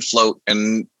yourself up and float and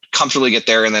comfortably get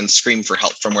there and then scream for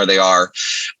help from where they are.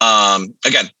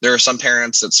 Again, there are some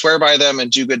parents that swear by them and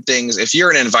do good things. If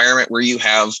you're in an environment where you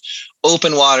have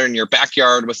open water in your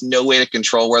backyard with no way to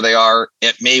control where they are,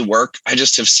 it may work. I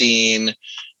just have seen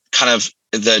kind of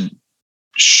the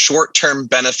short-term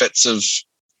benefits of,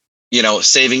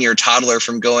 saving your toddler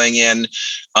from going in,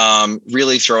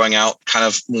 really throwing out kind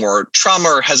of more trauma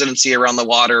or hesitancy around the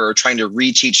water, or trying to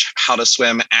reteach how to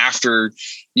swim after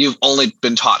you've only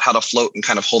been taught how to float and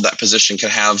kind of hold that position, can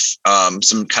have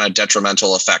some kind of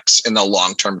detrimental effects in the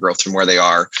long-term growth from where they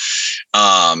are.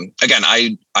 Again,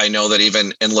 I know that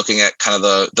even in looking at kind of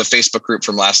the Facebook group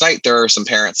from last night, there are some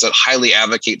parents that highly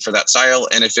advocate for that style.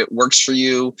 And if it works for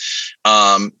you,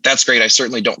 that's great. I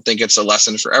certainly don't think it's a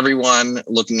lesson for everyone.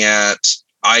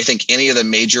 I think any of the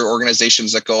major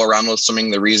organizations that go around with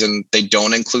swimming, the reason they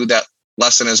don't include that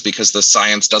lesson is because the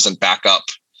science doesn't back up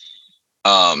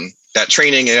that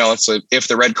training. If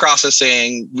the Red Cross is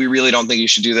saying, we really don't think you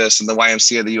should do this, and the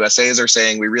YMCA of the USAs are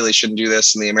saying, we really shouldn't do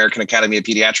this, and the American Academy of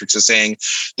Pediatrics is saying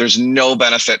there's no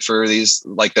benefit for these,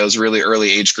 like those really early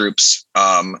age groups.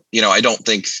 I don't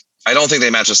think they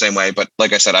match the same way, but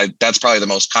like I said, that's probably the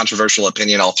most controversial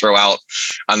opinion I'll throw out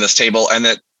on this table.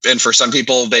 And for some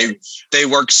people, they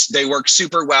work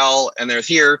super well, and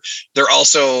they're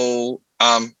also,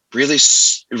 really,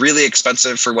 really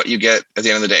expensive for what you get at the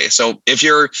end of the day. So if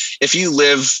you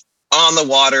live on the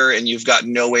water and you've got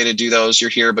no way to do those, you're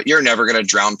here, but you're never going to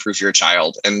drown proof your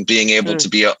child, and being able to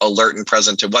be alert and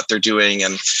present to what they're doing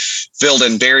and build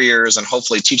in barriers and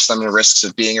hopefully teach them the risks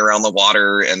of being around the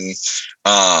water, and,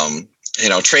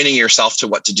 training yourself to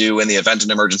what to do in the event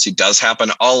an emergency does happen.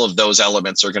 All of those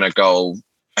elements are going to go,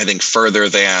 I think, further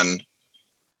than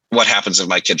what happens if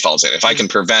my kid falls in. If I can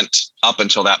prevent up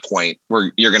until that point,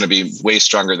 you're going to be way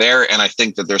stronger there. And I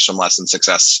think that there's some lesson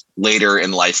success later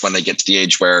in life when they get to the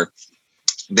age where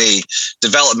they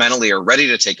developmentally are ready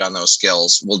to take on those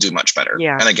skills, will do much better.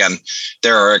 Yeah. And again,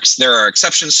 there are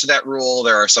exceptions to that rule.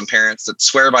 There are some parents that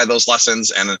swear by those lessons.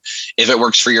 And if it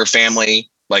works for your family,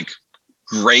 like,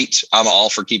 great. I'm all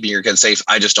for keeping your kids safe.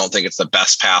 I just don't think it's the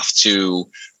best path to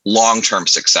long-term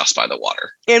success by the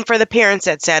water. And for the parents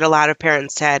that said, a lot of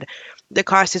parents said, the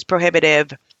cost is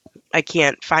prohibitive, I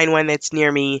can't find one that's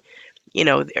near me.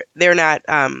 They're not,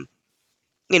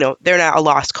 they're not a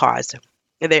lost cause.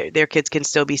 Their kids can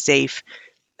still be safe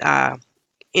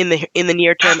in the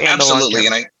near term and absolutely. The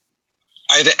long term.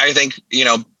 And I think,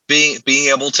 being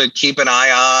able to keep an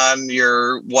eye on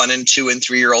your 1 and 2 and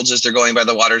 3 year olds as they're going by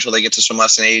the water till they get to swim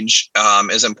lesson age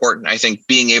is important. I think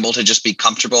being able to just be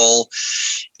comfortable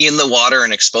in the water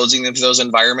and exposing them to those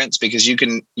environments, because you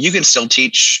can still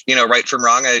teach, right from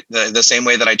wrong. The same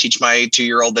way that I teach my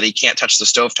 2-year-old that he can't touch the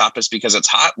stovetop is because it's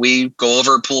hot. We go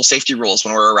over pool safety rules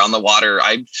when we're around the water.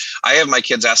 I have my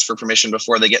kids ask for permission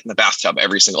before they get in the bathtub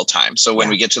every single time. So when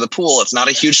we get to the pool, it's not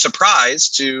a huge surprise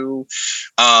to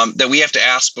that we have to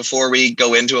ask before we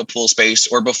go into a pool space,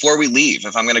 or before we leave.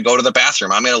 If I'm going to go to the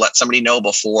bathroom, I'm going to let somebody know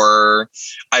before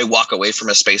I walk away from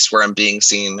a space where I'm being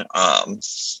seen.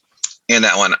 In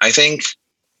that one, I think,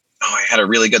 I had a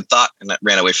really good thought and that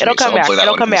ran away from me. So hopefully that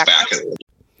one comes back.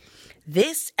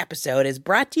 This episode is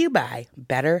brought to you by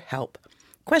BetterHelp.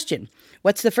 Question: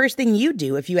 what's the first thing you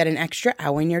do if you had an extra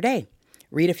hour in your day?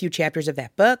 Read a few chapters of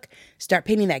that book, start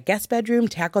painting that guest bedroom,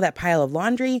 tackle that pile of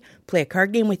laundry, play a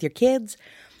card game with your kids.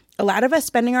 A lot of us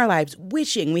spending our lives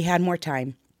wishing we had more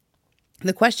time.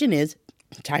 The question is,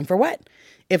 time for what?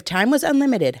 If time was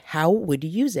unlimited, how would you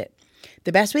use it?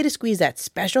 The best way to squeeze that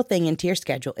special thing into your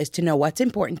schedule is to know what's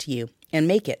important to you and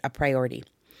make it a priority.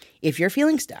 If you're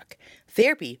feeling stuck,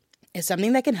 therapy is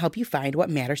something that can help you find what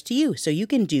matters to you so you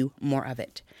can do more of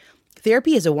it.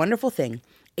 Therapy is a wonderful thing.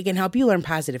 It can help you learn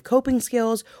positive coping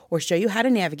skills or show you how to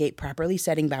navigate properly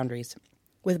setting boundaries.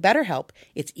 With BetterHelp,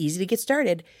 it's easy to get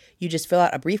started. You just fill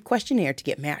out a brief questionnaire to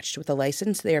get matched with a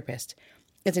licensed therapist.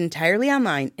 It's entirely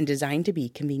online and designed to be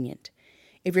convenient.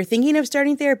 If you're thinking of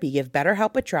starting therapy, give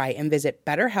BetterHelp a try and visit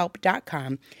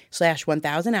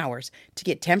betterhelp.com/1000hours to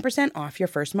get 10% off your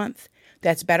first month.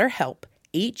 That's BetterHelp,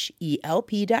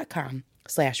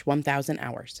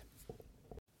 HELP.com/1000hours.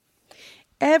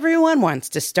 Everyone wants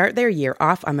to start their year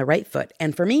off on the right foot,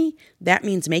 and for me, that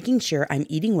means making sure I'm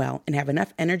eating well and have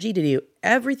enough energy to do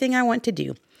everything I want to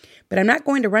do. But I'm not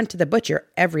going to run to the butcher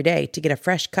every day to get a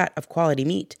fresh cut of quality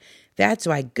meat. That's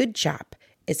why Good Chop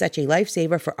is such a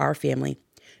lifesaver for our family.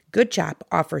 Good Chop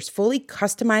offers fully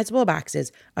customizable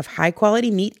boxes of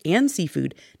high-quality meat and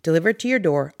seafood delivered to your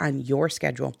door on your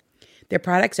schedule. Their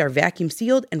products are vacuum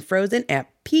sealed and frozen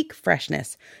at peak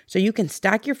freshness, so you can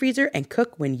stock your freezer and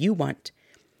cook when you want.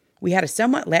 We had a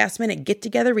somewhat last-minute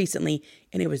get-together recently,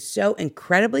 and it was so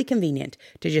incredibly convenient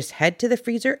to just head to the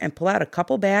freezer and pull out a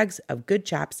couple bags of Good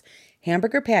Chop's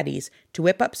hamburger patties to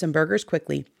whip up some burgers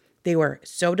quickly. They were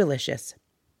so delicious.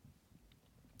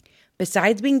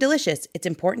 Besides being delicious, it's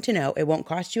important to know it won't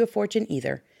cost you a fortune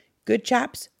either. Good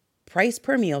Chop's price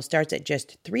per meal starts at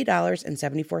just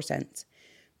 $3.74.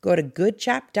 Go to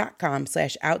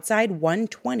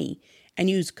goodchop.com/outside120 and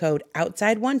use code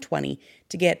outside120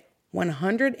 to get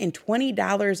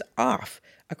 $120 off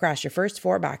across your first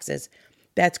 4 boxes.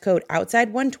 That's code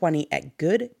outside120 at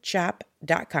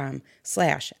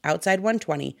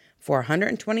goodchop.com/outside120 for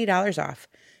 $120 off.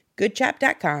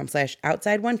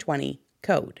 goodchop.com/outside120,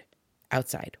 code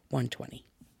outside120.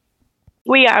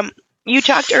 You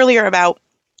talked earlier about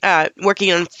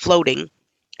working on floating.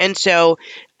 And so,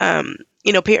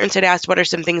 parents had asked what are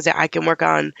some things that I can work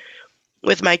on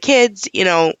with my kids,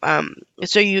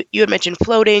 so you had mentioned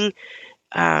floating.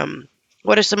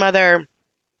 What are some other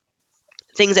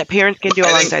things that parents can do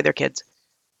alongside their kids?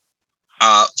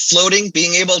 Floating,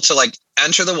 being able to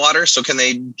enter the water. So can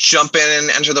they jump in and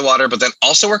enter the water, but then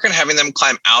also work on having them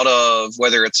climb out of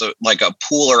whether it's a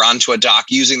pool or onto a dock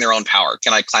using their own power.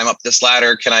 Can I climb up this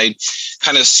ladder? Can I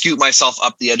kind of scoot myself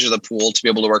up the edge of the pool to be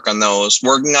able to work on those?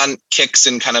 Working on kicks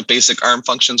and kind of basic arm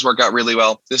functions work out really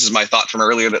well. This is my thought from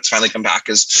earlier that's finally come back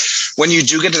is when you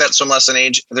do get to that swim lesson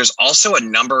age, there's also a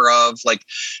number of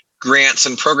grants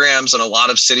and programs, and a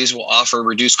lot of cities will offer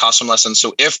reduced cost swim lessons.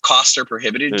 So if costs are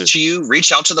prohibited to you,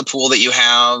 reach out to the pool that you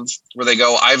have where they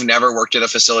go, I've never worked at a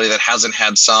facility that hasn't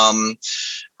had some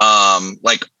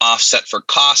offset for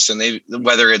costs. And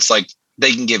whether it's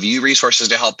they can give you resources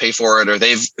to help pay for it, or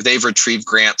they've retrieved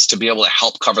grants to be able to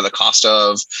help cover the cost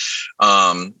of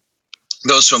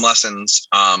those swim lessons.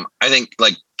 I think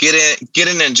get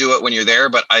in and do it when you're there.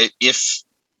 But if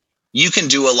you can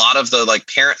do a lot of the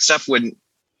parent stuff when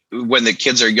the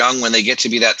kids are young, when they get to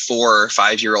be that 4 or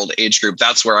 5 year old age group,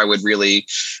 that's where I would really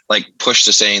push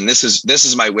to saying this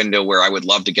is my window where I would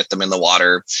love to get them in the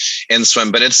water and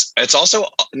swim. But it's also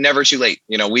never too late.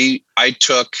 I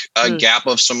took a gap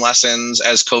of swim lessons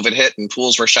as COVID hit and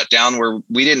pools were shut down, where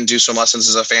we didn't do swim lessons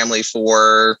as a family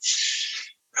for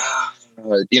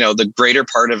the greater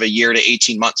part of a year to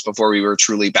 18 months before we were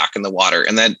truly back in the water.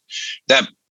 And that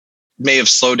may have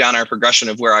slowed down our progression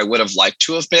of where I would have liked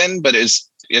to have been, but it's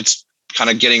kind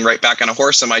of getting right back on a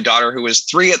horse. And my daughter, who was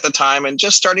 3 at the time and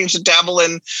just starting to dabble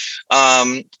in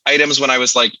items when I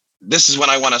was this is when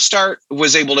I want to start,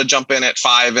 was able to jump in at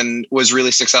 5 and was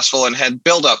really successful and had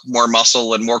built up more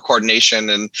muscle and more coordination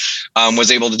and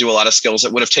was able to do a lot of skills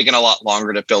that would have taken a lot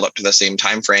longer to build up to the same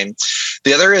time frame.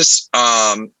 The other is,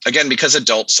 again, because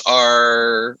adults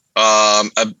are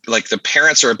the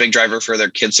parents are a big driver for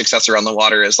their kids' success around the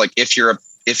water, is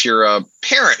if you're a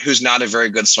parent who's not a very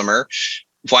good swimmer,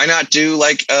 why not do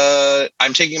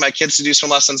I'm taking my kids to do swim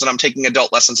lessons and I'm taking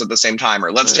adult lessons at the same time,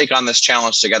 or let's take on this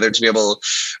challenge together to be able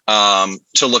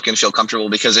to look and feel comfortable.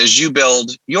 Because as you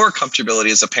build your comfortability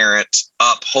as a parent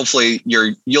up, hopefully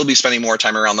you'll be spending more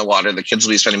time around the water. The kids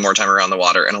will be spending more time around the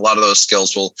water, and a lot of those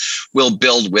skills will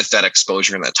build with that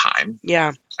exposure and that time.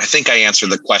 Yeah, I think I answered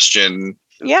the question.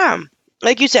 Yeah,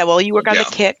 like you said, you work on the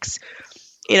kicks,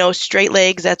 straight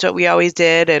legs. That's what we always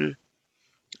did, and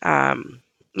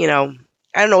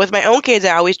I don't know, with my own kids,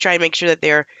 I always try and make sure that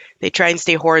they try and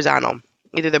stay horizontal,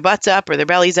 either their butts up or their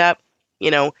bellies up,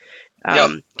 because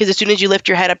as soon as you lift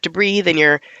your head up to breathe and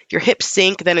your hips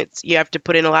sink, then you have to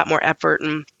put in a lot more effort.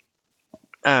 And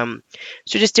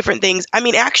so just different things. I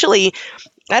mean, actually,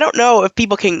 I don't know if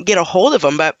people can get a hold of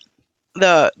them, but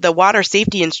the water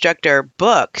safety instructor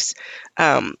books.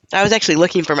 I was actually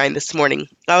looking for mine this morning.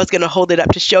 I was going to hold it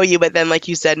up to show you, but then, like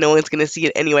you said, no one's going to see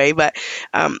it anyway. But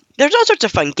there's all sorts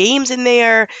of fun games in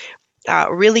there,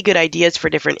 really good ideas for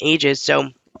different ages. So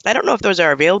I don't know if those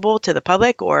are available to the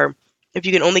public or if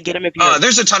you can only get them if you.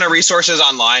 There's a ton of resources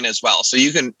online as well, so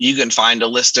you can find a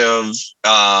list of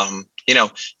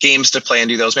games to play and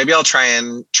do those. Maybe I'll try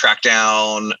and track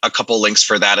down a couple links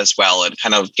for that as well, and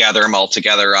kind of gather them all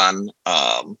together on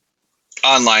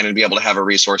online and be able to have a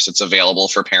resource that's available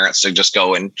for parents to just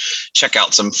go and check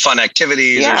out some fun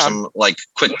activities or some like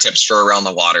quick tips for around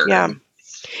the water.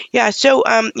 Yeah. So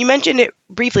you mentioned it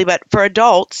briefly, but for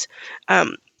adults,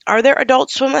 are there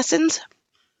adult swim lessons?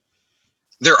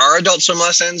 There are adult swim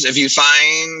lessons. If you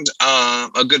find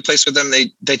a good place with them,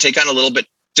 they take on a little bit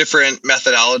different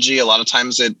methodology. A lot of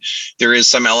times there is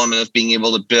some element of being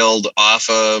able to build off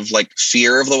of like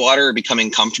fear of the water, or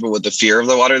becoming comfortable with the fear of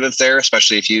the water that's there,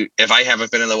 especially if I haven't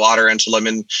been in the water until I'm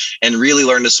in and really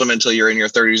learn to swim until you're in your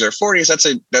 30s or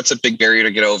 40s, that's a big barrier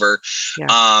to get over.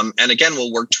 And again,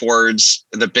 we'll work towards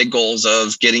the big goals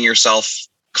of getting yourself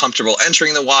comfortable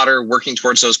entering the water, working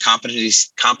towards those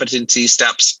competency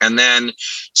steps, and then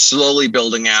slowly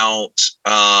building out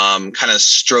kind of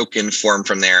stroke and form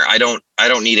from there. I don't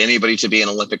need anybody to be an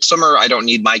Olympic swimmer. I don't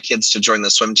need my kids to join the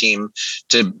swim team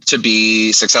to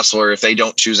be successful, or if they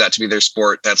don't choose that to be their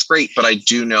sport, that's great. But I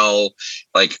do know,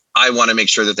 like, I want to make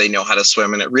sure that they know how to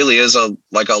swim, and it really is a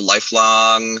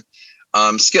lifelong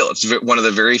skill. It's one of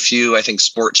the very few, I think,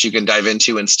 sports you can dive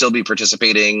into and still be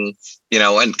participating,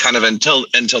 and kind of until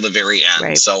the very end.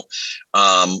 Right. So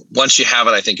once you have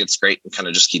it, I think it's great, and kind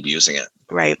of just keep using it.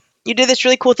 Right. You did this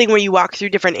really cool thing where you walk through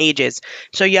different ages.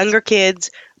 So younger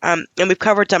kids, and we've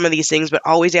covered some of these things, but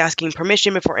always asking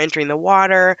permission before entering the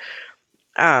water.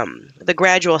 The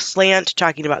gradual slant,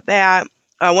 talking about that.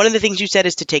 One of the things you said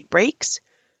is to take breaks.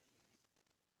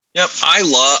 Yep.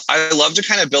 I love to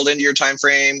kind of build into your time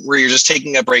frame where you're just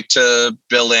taking a break to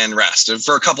build in rest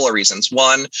for a couple of reasons.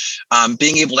 One,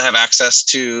 being able to have access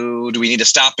to, do we need to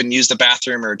stop and use the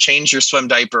bathroom or change your swim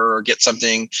diaper or get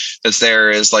something that's there,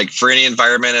 is like for any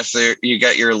environment, if you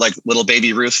got your like little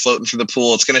baby Ruth floating through the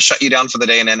pool, it's going to shut you down for the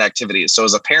day and end activities. So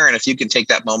as a parent, if you can take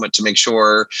that moment to make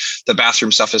sure the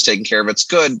bathroom stuff is taken care of, it's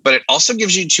good. But it also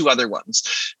gives you two other ones.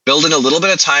 Build in a little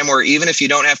bit of time where even if you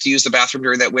don't have to use the bathroom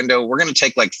during that window, we're going to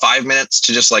take like 5 minutes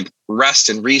to just like rest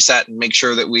and reset and make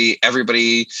sure that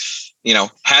everybody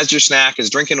has your snack, is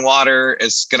drinking water,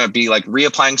 is going to be like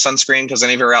reapplying sunscreen because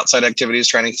any of your outside activities,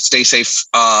 trying to stay safe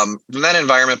from that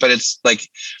environment. But it's like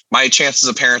my chance as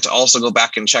a parent to also go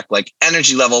back and check, like,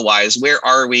 energy level wise, where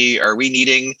are we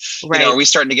needing, are we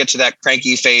starting to get to that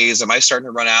cranky phase? Am I starting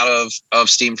to run out of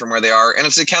steam from where they are? And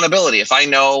it's accountability. If I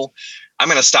know I'm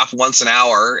going to stop once an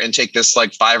hour and take this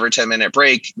like 5 or 10 minute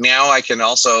break, now I can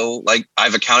also, like,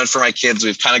 I've accounted for my kids.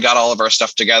 We've kind of got all of our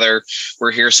stuff together.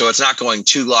 We're here. So it's not going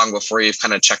too long before you've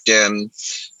kind of checked in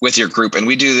with your group. And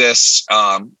we do this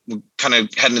kind of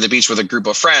heading to the beach with a group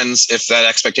of friends. If that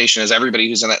expectation is everybody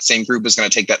who's in that same group is going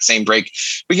to take that same break,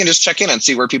 we can just check in and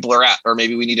see where people are at. Or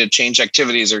maybe we need to change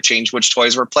activities or change which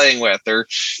toys we're playing with, or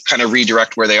kind of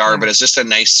redirect where they are. But it's just a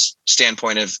nice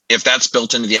standpoint of, if that's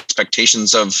built into the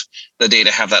expectations of the day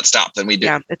to have that stop, then we do.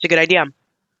 Yeah, that's a good idea.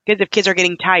 Because if kids are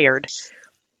getting tired,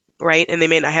 right, and they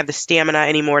may not have the stamina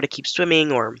anymore to keep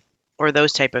swimming or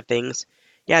those type of things.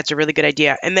 Yeah, it's a really good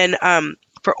idea. And then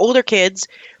for older kids,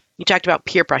 you talked about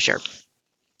peer pressure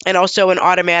and also an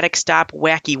automatic stop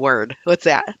wacky word. What's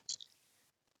that?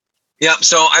 Yeah.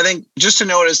 So I think just to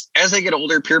notice, as they get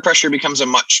older, peer pressure becomes a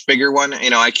much bigger one.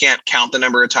 I can't count the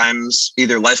number of times,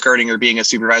 either lifeguarding or being a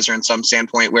supervisor in some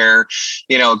standpoint, where,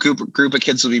 a group of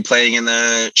kids will be playing in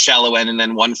the shallow end, and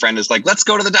then one friend is like, let's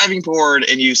go to the diving board.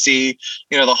 And you see,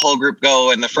 the whole group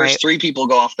go, and the first 3 people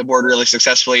go off the board really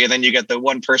successfully. And then you get the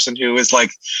one person who is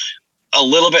like a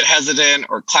little bit hesitant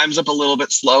or climbs up a little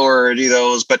bit slower or do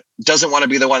those, but doesn't want to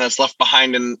be the one that's left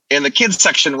behind in the kids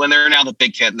section when they're now the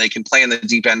big kid and they can play in the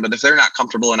deep end. But if they're not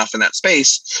comfortable enough in that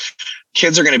space,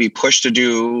 kids are going to be pushed to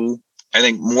do, I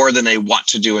think, more than they want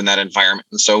to do in that environment.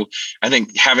 And so I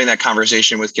think having that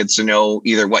conversation with kids to know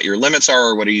either what your limits are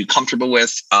or what are you comfortable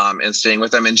with, and staying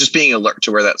with them and just being alert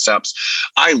to where that stops.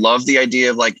 I love the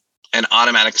idea of like an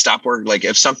automatic stop word. Like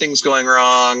if something's going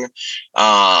wrong,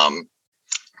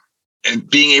 and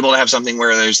being able to have something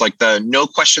where there's like the no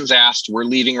questions asked, we're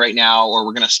leaving right now, or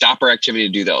we're going to stop our activity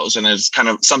to do those. And it's kind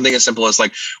of something as simple as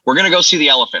like, we're going to go see the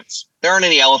elephants. There aren't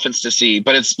any elephants to see,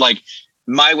 but it's like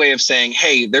my way of saying,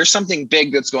 hey, there's something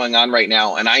big that's going on right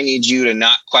now, and I need you to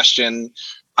not question.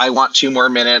 I want 2 more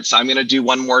minutes. I'm going to do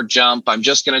 1 more jump. I'm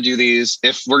just going to do these.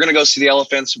 If we're going to go see the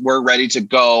elephants, we're ready to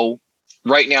go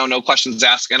right now, no questions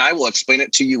asked. And I will explain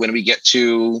it to you when we get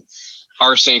to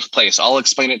our safe place. I'll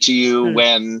explain it to you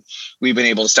when we've been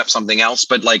able to step something else,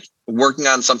 but like working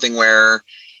on something where,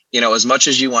 as much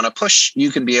as you want to push, you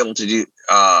can be able to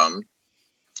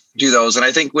do those. And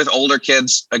I think with older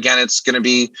kids, again, it's going to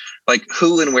be like,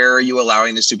 who and where are you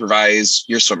allowing to supervise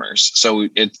your swimmers? So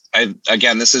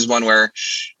again, this is one where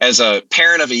as a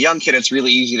parent of a young kid, it's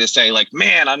really easy to say like,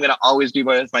 man, I'm going to always be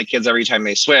with my kids every time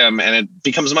they swim. And it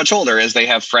becomes much older as they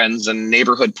have friends and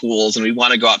neighborhood pools and we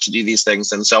want to go out to do these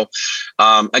things. And so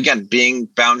again, being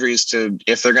boundaries to,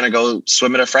 if they're going to go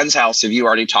swim at a friend's house, if you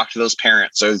already talked to those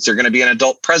parents, or is there going to be an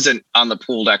adult present on the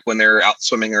pool deck when they're out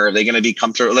swimming, or are they going to be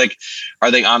comfortable? Like,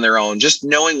 are they on their own? Just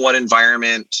knowing what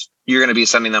environment you're going to be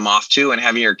sending them off to and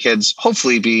having your kids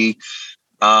hopefully be,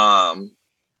 start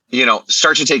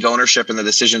to take ownership in the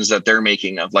decisions that they're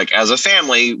making of like, as a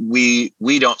family,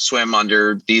 we don't swim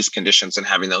under these conditions, and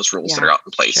having those rules that are out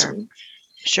in place.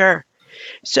 Sure.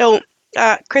 So,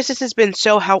 Chris, this has been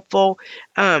so helpful.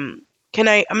 I'm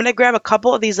going to grab a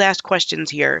couple of these last questions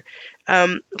here.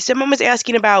 Someone was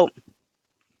asking about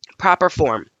proper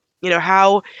form.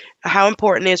 How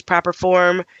important is proper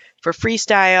form for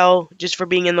freestyle, just for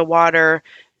being in the water?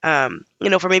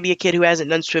 For maybe a kid who hasn't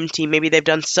done swim team, maybe they've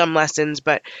done some lessons,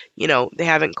 but, they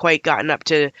haven't quite gotten up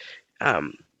to,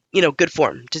 good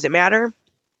form. Does it matter?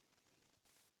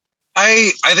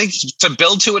 I think to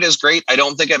build to it is great. I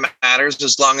don't think it matters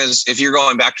as long as, if you're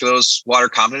going back to those water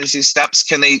competency steps,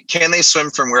 can they swim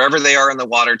from wherever they are in the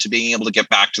water to being able to get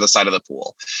back to the side of the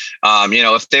pool?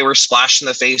 If they were splashed in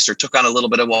the face or took on a little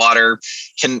bit of water,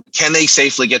 can they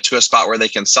safely get to a spot where they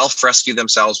can self-rescue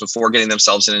themselves before getting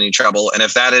themselves in any trouble? And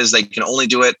if that is, they can only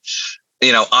do it,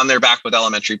 on their back with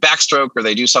elementary backstroke, or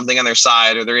they do something on their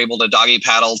side, or they're able to doggy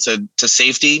paddle to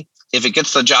safety. If it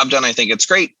gets the job done, I think it's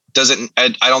great.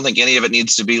 I don't think any of it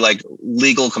needs to be like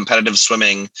legal competitive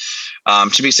swimming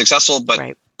to be successful,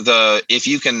 but if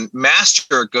you can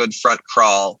master a good front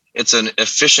crawl, it's an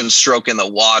efficient stroke in the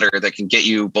water that can get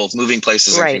you both moving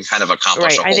places and can kind of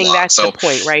accomplish a whole lot. I think that's the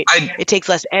point, right? It takes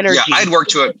less energy. Yeah, I'd work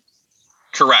to it.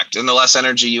 Correct. And the less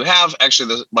energy you have,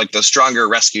 actually, the stronger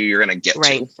rescue you're going to get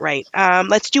to. Right.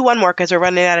 Let's do one more because we're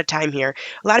running out of time here.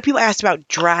 A lot of people asked about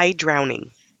dry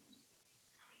drowning.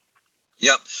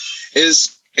 Yep.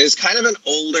 Is kind of an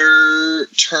older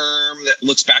term that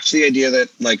looks back to the idea that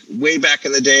like way back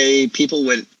in the day, people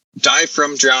would die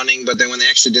from drowning, but then when they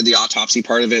actually did the autopsy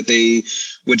part of it, they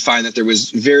would find that there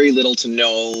was very little to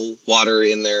no water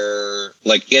in their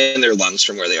lungs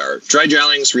from where they are. Dry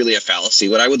drowning is really a fallacy.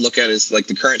 What I would look at is like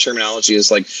the current terminology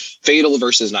is like fatal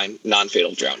versus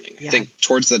non-fatal drowning. Yeah. I think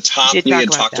towards the top we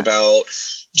had talked about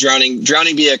drowning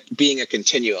being a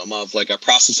continuum of like a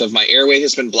process of my airway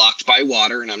has been blocked by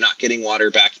water and I'm not getting water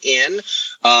back in,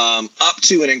 up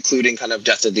to and including kind of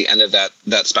death at the end of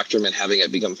that spectrum and having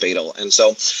it become fatal. And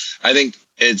so I think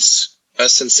it's a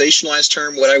sensationalized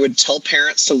term. What I would tell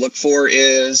parents to look for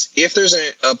is if there's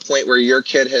a point where your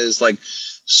kid has like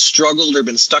struggled or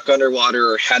been stuck underwater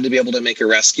or had to be able to make a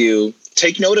rescue,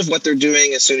 take note of what they're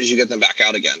doing as soon as you get them back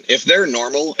out again. If they're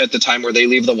normal at the time where they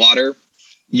leave the water,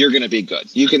 you're going to be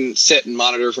good. You can sit and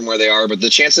monitor from where they are, but the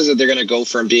chances that they're going to go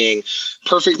from being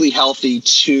perfectly healthy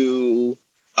to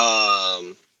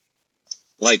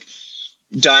like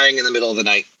dying in the middle of the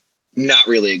night, not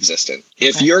really existent. Okay.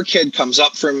 If your kid comes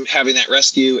up from having that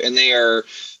rescue and they are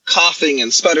coughing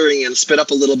and sputtering and spit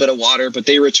up a little bit of water, but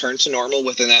they return to normal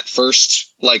within that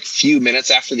first like few minutes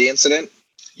after the incident,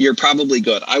 you're probably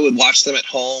good. I would watch them at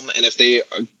home. And if they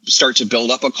start to build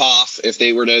up a cough, if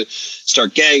they were to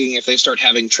start gagging, if they start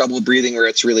having trouble breathing where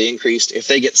it's really increased, if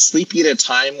they get sleepy at a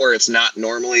time where it's not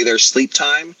normally their sleep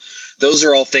time, those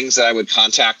are all things that I would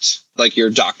contact like your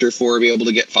doctor for, be able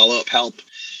to get follow-up help.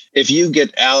 If you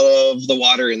get out of the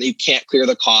water and you can't clear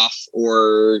the cough,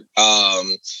 or,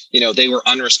 they were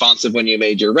unresponsive when you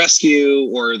made your rescue,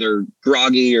 or they're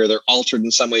groggy, or they're altered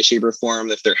in some way, shape, or form,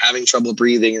 if they're having trouble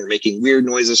breathing or making weird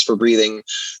noises for breathing,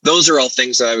 those are all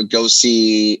things that I would go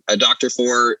see a doctor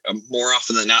for. More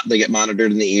often than not, they get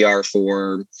monitored in the ER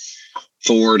for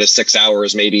 4 to 6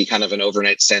 hours, maybe kind of an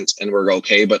overnight stint, and we're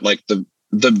okay. But like the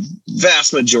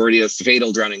vast majority of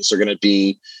fatal drownings are going to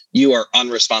be you are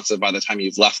unresponsive by the time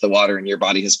you've left the water and your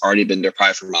body has already been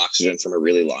deprived from oxygen from a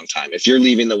really long time. If you're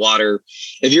leaving the water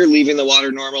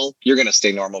normal, you're going to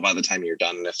stay normal by the time you're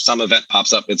done. And if some event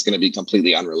pops up, it's going to be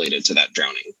completely unrelated to that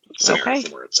drowning scenario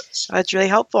from where it sits. That's really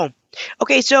helpful.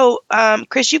 Okay. So,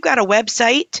 Chris, you've got a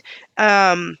website,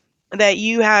 that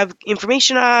you have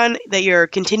information on that you're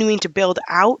continuing to build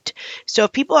out. So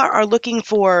if people are looking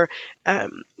for,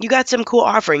 you got some cool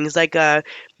offerings like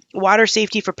water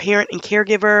safety for parent and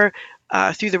caregiver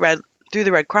through the through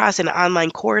the Red Cross, an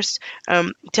online course.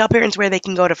 Tell parents where they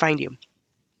can go to find you.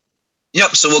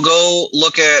 Yep. So we'll go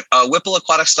look at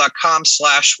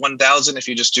whippleaquatics.com/1000. If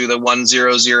you just do the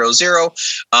 1000,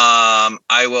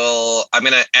 I'm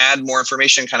going to add more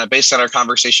information kind of based on our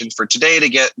conversation for today to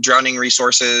get drowning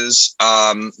resources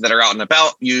that are out and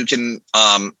about. You can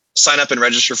sign up and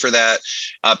register for that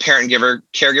parent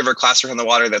caregiver class around the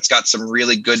water that's got some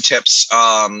really good tips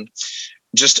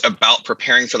just about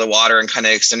preparing for the water and kind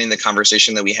of extending the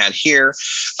conversation that we had here.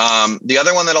 The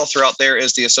other one that I'll throw out there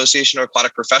is the Association of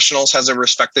Aquatic Professionals has a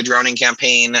Respect the Drowning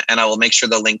campaign, and I will make sure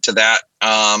the link to that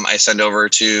I send over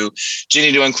to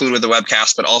Ginny to include with the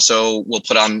webcast, but also we'll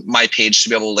put on my page to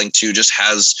be able to link to, just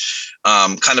has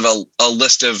kind of a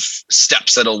list of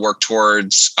steps that'll work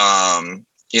towards,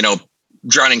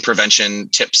 drowning prevention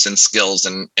tips and skills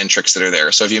and tricks that are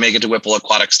there. So if you make it to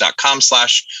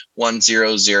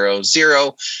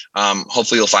whippleaquatics.com/1000,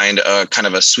 hopefully you'll find a kind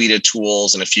of a suite of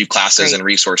tools and a few classes and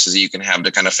resources that you can have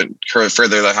to kind of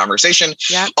further the conversation.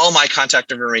 Yep. All my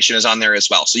contact information is on there as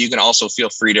well. So you can also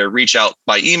feel free to reach out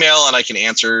by email and I can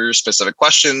answer specific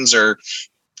questions, or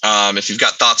if you've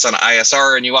got thoughts on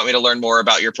ISR and you want me to learn more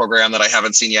about your program that I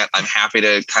haven't seen yet, I'm happy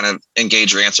to kind of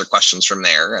engage or answer questions from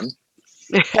there. And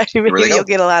maybe you'll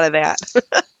get a lot of that,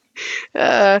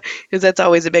 because that's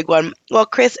always a big one. Well,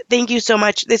 Chris, thank you so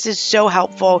much. This is so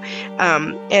helpful.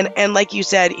 And like you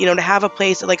said, to have a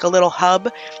place like a little hub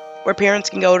where parents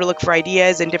can go to look for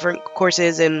ideas and different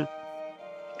courses, and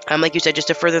like you said, just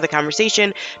to further the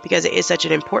conversation, because it is such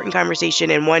an important conversation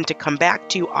and one to come back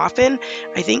to often,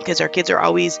 I think, because our kids are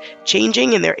always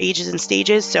changing in their ages and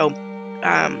stages.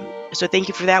 So thank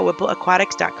you for that.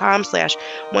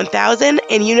 whippleaquatics.com/1000.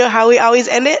 And you know how we always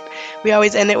end it? We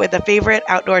always end it with a favorite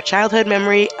outdoor childhood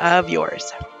memory of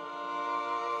yours.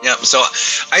 Yeah, so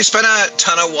I spent a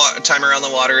ton of time around the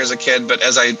water as a kid, but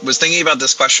as I was thinking about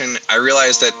this question, I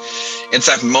realized that it's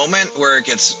that moment where it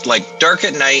gets like dark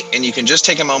at night and you can just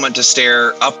take a moment to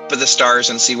stare up at the stars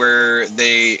and see where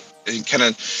they kind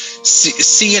of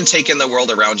see and take in the world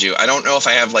around you. I don't know if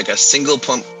I have like a single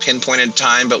pinpointed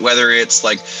time, but whether it's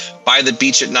like by the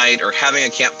beach at night or having a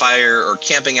campfire or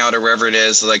camping out or wherever it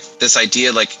is, like this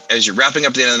idea, like as you're wrapping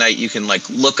up the end of the night, you can like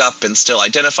look up and still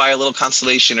identify a little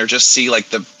constellation or just see like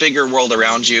the bigger world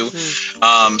around you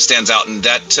stands out. And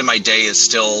that to my day is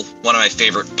still one of my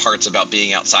favorite parts about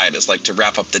being outside, is like to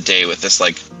wrap up the day with this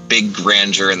like big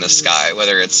grandeur in the sky,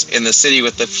 whether it's in the city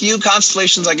with the few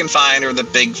constellations I can find or the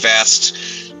big, vast,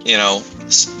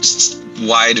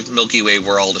 wide Milky Way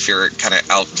world if you're kind of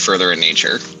out further in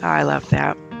nature. Oh, I love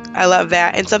that. I love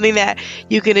that. And something that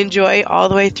you can enjoy all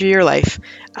the way through your life,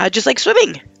 just like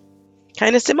swimming.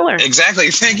 Kind of similar.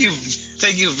 Exactly. Thank you.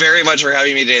 Thank you very much for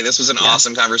having me today. This was an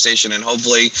awesome conversation, and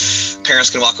hopefully parents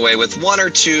can walk away with one or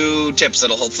two tips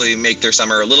that'll hopefully make their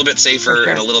summer a little bit safer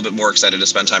and a little bit more excited to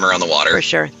spend time around the water. For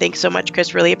sure. Thanks so much,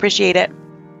 Chris. Really appreciate it.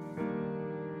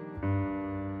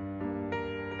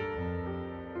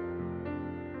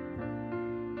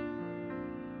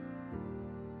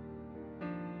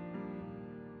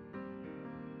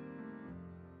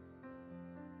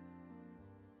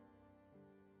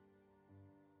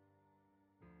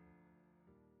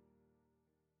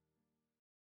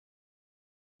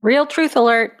 Real truth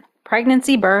alert,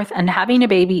 pregnancy, birth, and having a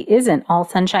baby isn't all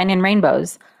sunshine and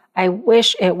rainbows. I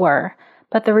wish it were.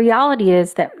 But the reality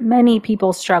is that many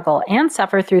people struggle and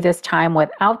suffer through this time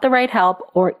without the right help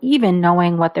or even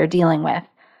knowing what they're dealing with.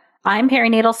 I'm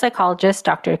perinatal psychologist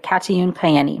Dr. Katayun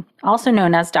Kayani, also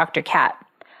known as Dr. Kat.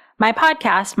 My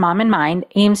podcast, Mom and Mind,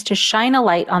 aims to shine a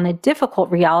light on the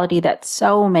difficult reality that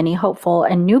so many hopeful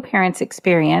and new parents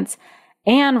experience,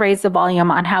 and raise the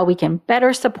volume on how we can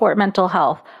better support mental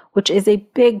health, which is a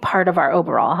big part of our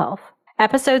overall health.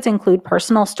 Episodes include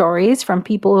personal stories from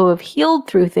people who have healed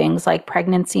through things like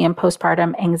pregnancy and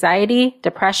postpartum anxiety,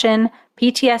 depression,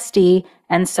 PTSD,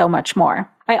 and so much more.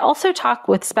 I also talk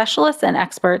with specialists and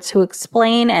experts who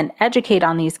explain and educate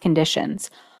on these conditions.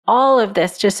 All of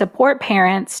this to support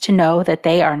parents to know that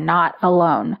they are not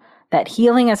alone, that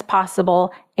healing is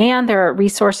possible, and there are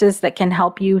resources that can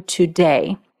help you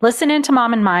today. Listen into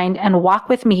Mom and Mind and walk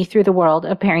with me through the world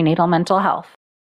of perinatal mental health.